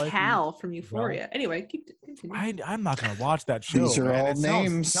very most likely Cal from Euphoria. Anyway, continue. I'm not going to watch that show. These are all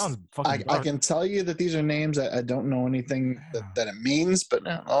names. Sounds fucking I can tell you that these are names. I don't know anything that it means, but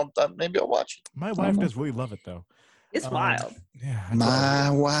maybe I'll watch it. My wife does really love it, though. It's wild. Yeah, my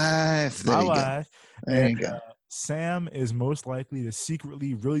wife. My wife. There you go. Sam is most likely to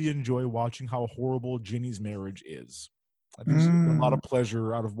secretly really enjoy watching how horrible Ginny's marriage is. I think she's getting a lot of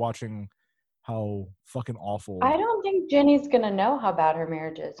pleasure out of watching how fucking awful. I don't think Ginny's gonna know how bad her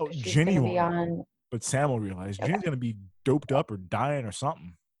marriage is. Oh, She's Ginny gonna will be on. But Sam will realize Ginny's gonna be doped up or dying or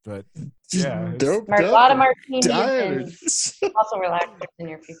something. But yeah, A lot of martinis and also relaxers in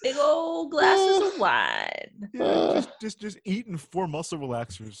your future. Big old glasses of wine. Yeah, just eating 4 muscle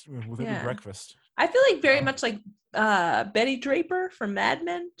relaxers with every breakfast. I feel like very much like Betty Draper from Mad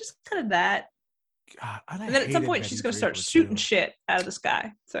Men, just kind of that. God, and then at some point she's going to start shooting shit out of the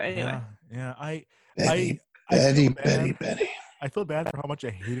sky. So anyway, Betty. I feel bad for how much I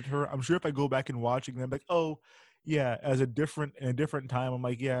hated her. I'm sure if I go back and watch it, and I'm like, oh yeah, in a different time, I'm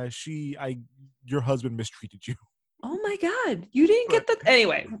like, yeah, your husband mistreated you. Oh my God, you didn't get that.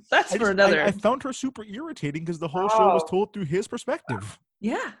 Anyway, that's for another. I found her super irritating because the whole show was told through his perspective.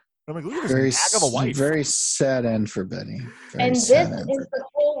 Yeah. I'm like, look at this nag of a wife. Very sad end for Betty. And this is the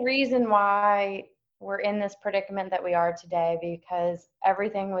whole reason why we're in this predicament that we are today, because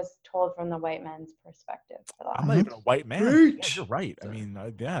everything was told from the white man's perspective. I'm not even a white man. Yeah, you're right. I mean,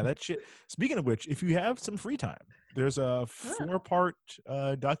 that shit. Speaking of which, if you have some free time, there's a 4-part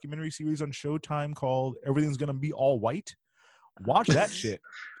documentary series on Showtime called "Everything's Gonna Be All White." Watch that shit.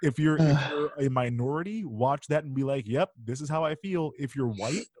 If you're a minority, watch that and be like, "Yep, this is how I feel." If you're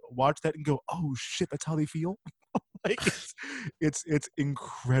white, watch that and go, "Oh shit, that's how they feel." Like it's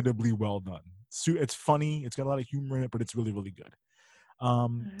incredibly well done. It's funny. It's got a lot of humor in it, but it's really, really good.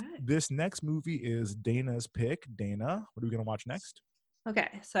 This next movie is Dana's pick. Dana, what are we gonna watch next? Okay,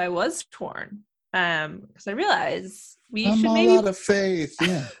 so I was torn because I realized I'm all out of faith.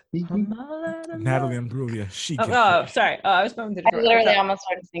 Yeah. Natalie Imbruglia. Sorry. I was going to. I literally almost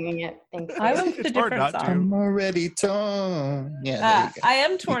started singing it. I went with a different song. I'm already torn. Yeah. I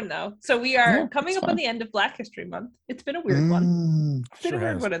am torn though. So we are coming up on the end of Black History Month. It's been a weird one. It's been a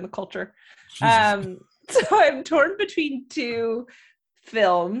weird one in the culture. So I'm torn between 2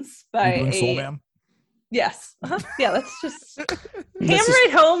 films by Soul Man? Yes. Yeah, let's just hammer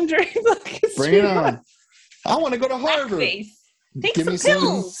it home during Black History Bring it on. Month. I want to go to Harvard. Take Give some me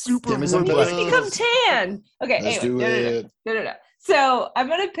pills. Give me some pills. Become tan. Okay, Let's anyway. No. So I'm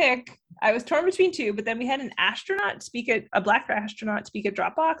going to pick, I was torn between 2, but then we had an astronaut a black astronaut speak at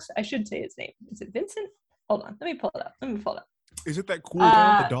Dropbox. I should say his name. Is it Vincent? Hold on. Let me pull it up. Is it that cool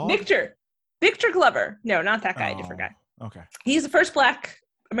guy with the dog? Victor Glover. No, not that guy. Different guy. Okay. He's the first Black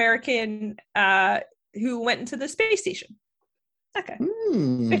American who went into the space station. That guy.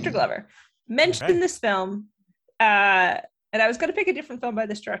 Victor Glover. Mentioned in this film. And I was going to pick a different film by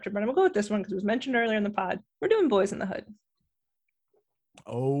this director, but I'm going to go with this one because it was mentioned earlier in the pod. We're doing Boys in the Hood.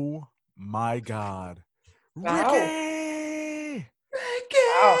 Oh, my God. Wow. Ricky!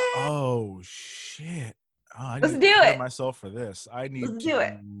 Wow. Oh, shit. Oh, I Let's need do to prepare it. myself for this. I need Let's to do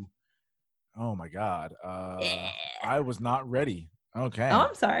it. Oh, my God. I was not ready. Okay. Oh,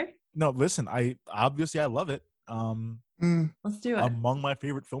 I'm sorry. No, listen, I love it. Let's do it. Among my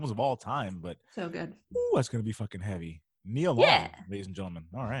favorite films of all time, but So good. ooh, that's gonna be fucking heavy. Nia Long, Yeah. ladies and gentlemen.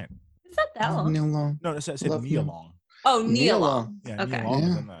 All right. It's not that long. Neil Long. No, I said Love Nia Neil. Long. Oh, Neil Neil Long. Long. Yeah, Okay. Nia Long was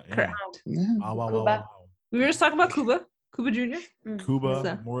Yeah. in that. Yeah. Correct. Yeah. Wow, wow, wow, Cuba. wow. We were just talking about Cuba Jr. Cuba,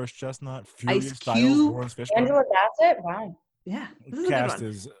 So- Morris Chestnut, Furious Ice Styles, Cube. Lawrence Fishburne. Angela Bassett. Wow. Yeah. This is a good Cast one.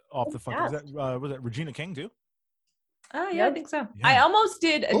 is off the fucking. Was that Regina King too? Oh, yeah, I think so. Yeah. I almost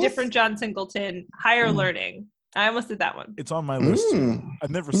did a Oof. different John Singleton, Higher Learning. I almost did that one. It's on my list. Too. Mm. I've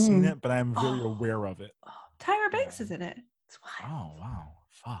never seen it, but I'm very aware of it. Tyra Banks is in it. It's Oh wild. wow,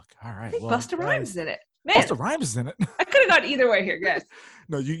 fuck. All right. I think well, Busta guys- Rhymes is in it. Man, Busta Rhymes is in it. I could have gone either way here, guys.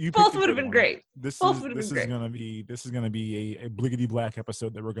 No, you Both picked a would have good been one. great. This Both is would have this been is great. gonna be a Bliggity Black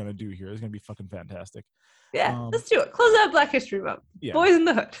episode that we're gonna do here. It's gonna be fucking fantastic. Yeah, let's do it. Close out Black History Month. Yeah. Boys in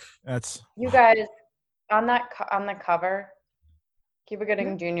the Hood. That's You guys, on the cover, Cuba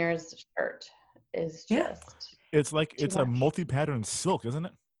Gooding Jr.'s shirt is just. it's like Too it's a much. multi-patterned silk, isn't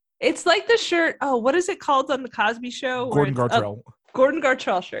it? It's like the shirt. Oh, what is it called on the Cosby Show? where Gordon it's up- Gartrell. Gordon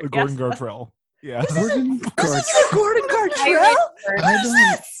Gartrell shirt. The Gordon yes. Gartrell. Yeah. Gordon Gartrell. Gordon Gartrell?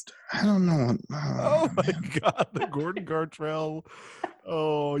 I don't know. Oh my God, the Gordon Gartrell.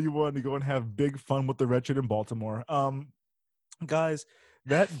 Oh, you wanted to go and have big fun with the wretched in Baltimore. Guys,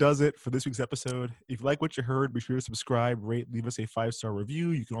 that does it for this week's episode. If you like what you heard, be sure to subscribe, rate, leave us a 5-star review.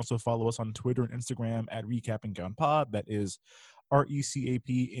 You can also follow us on Twitter and Instagram at RecapandGownPod. That is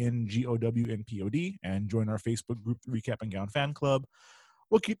RecapNGOWNPOD, and join our Facebook group, the Recap and Gown Fan Club.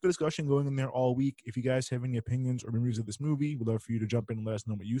 We'll keep the discussion going in there all week. If you guys have any opinions or memories of this movie, we'd love for you to jump in and let us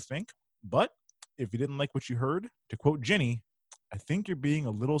know what you think. But if you didn't like what you heard, to quote Jenny, I think you're being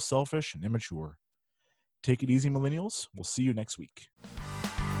a little selfish and immature. Take it easy, millennials. We'll see you next week.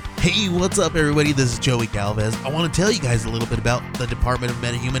 Hey, what's up, everybody? This is Joey Galvez. I want to tell you guys a little bit about the Department of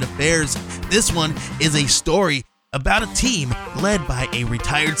Metahuman Affairs. This one is a story about a team led by a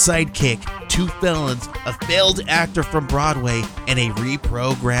retired sidekick, 2 felons, a failed actor from Broadway, and a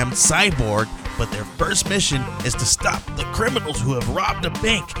reprogrammed cyborg. But their first mission is to stop the criminals who have robbed a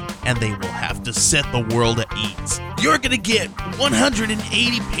bank, and they will have to set the world at ease. You're going to get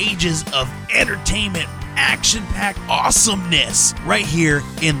 180 pages of entertainment, action-packed awesomeness right here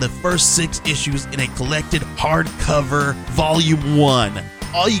in the first 6 issues in a collected hardcover volume 1.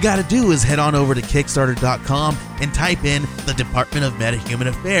 All you got to do is head on over to Kickstarter.com and type in the Department of Metahuman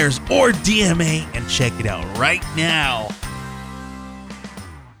Affairs or DMA and check it out right now.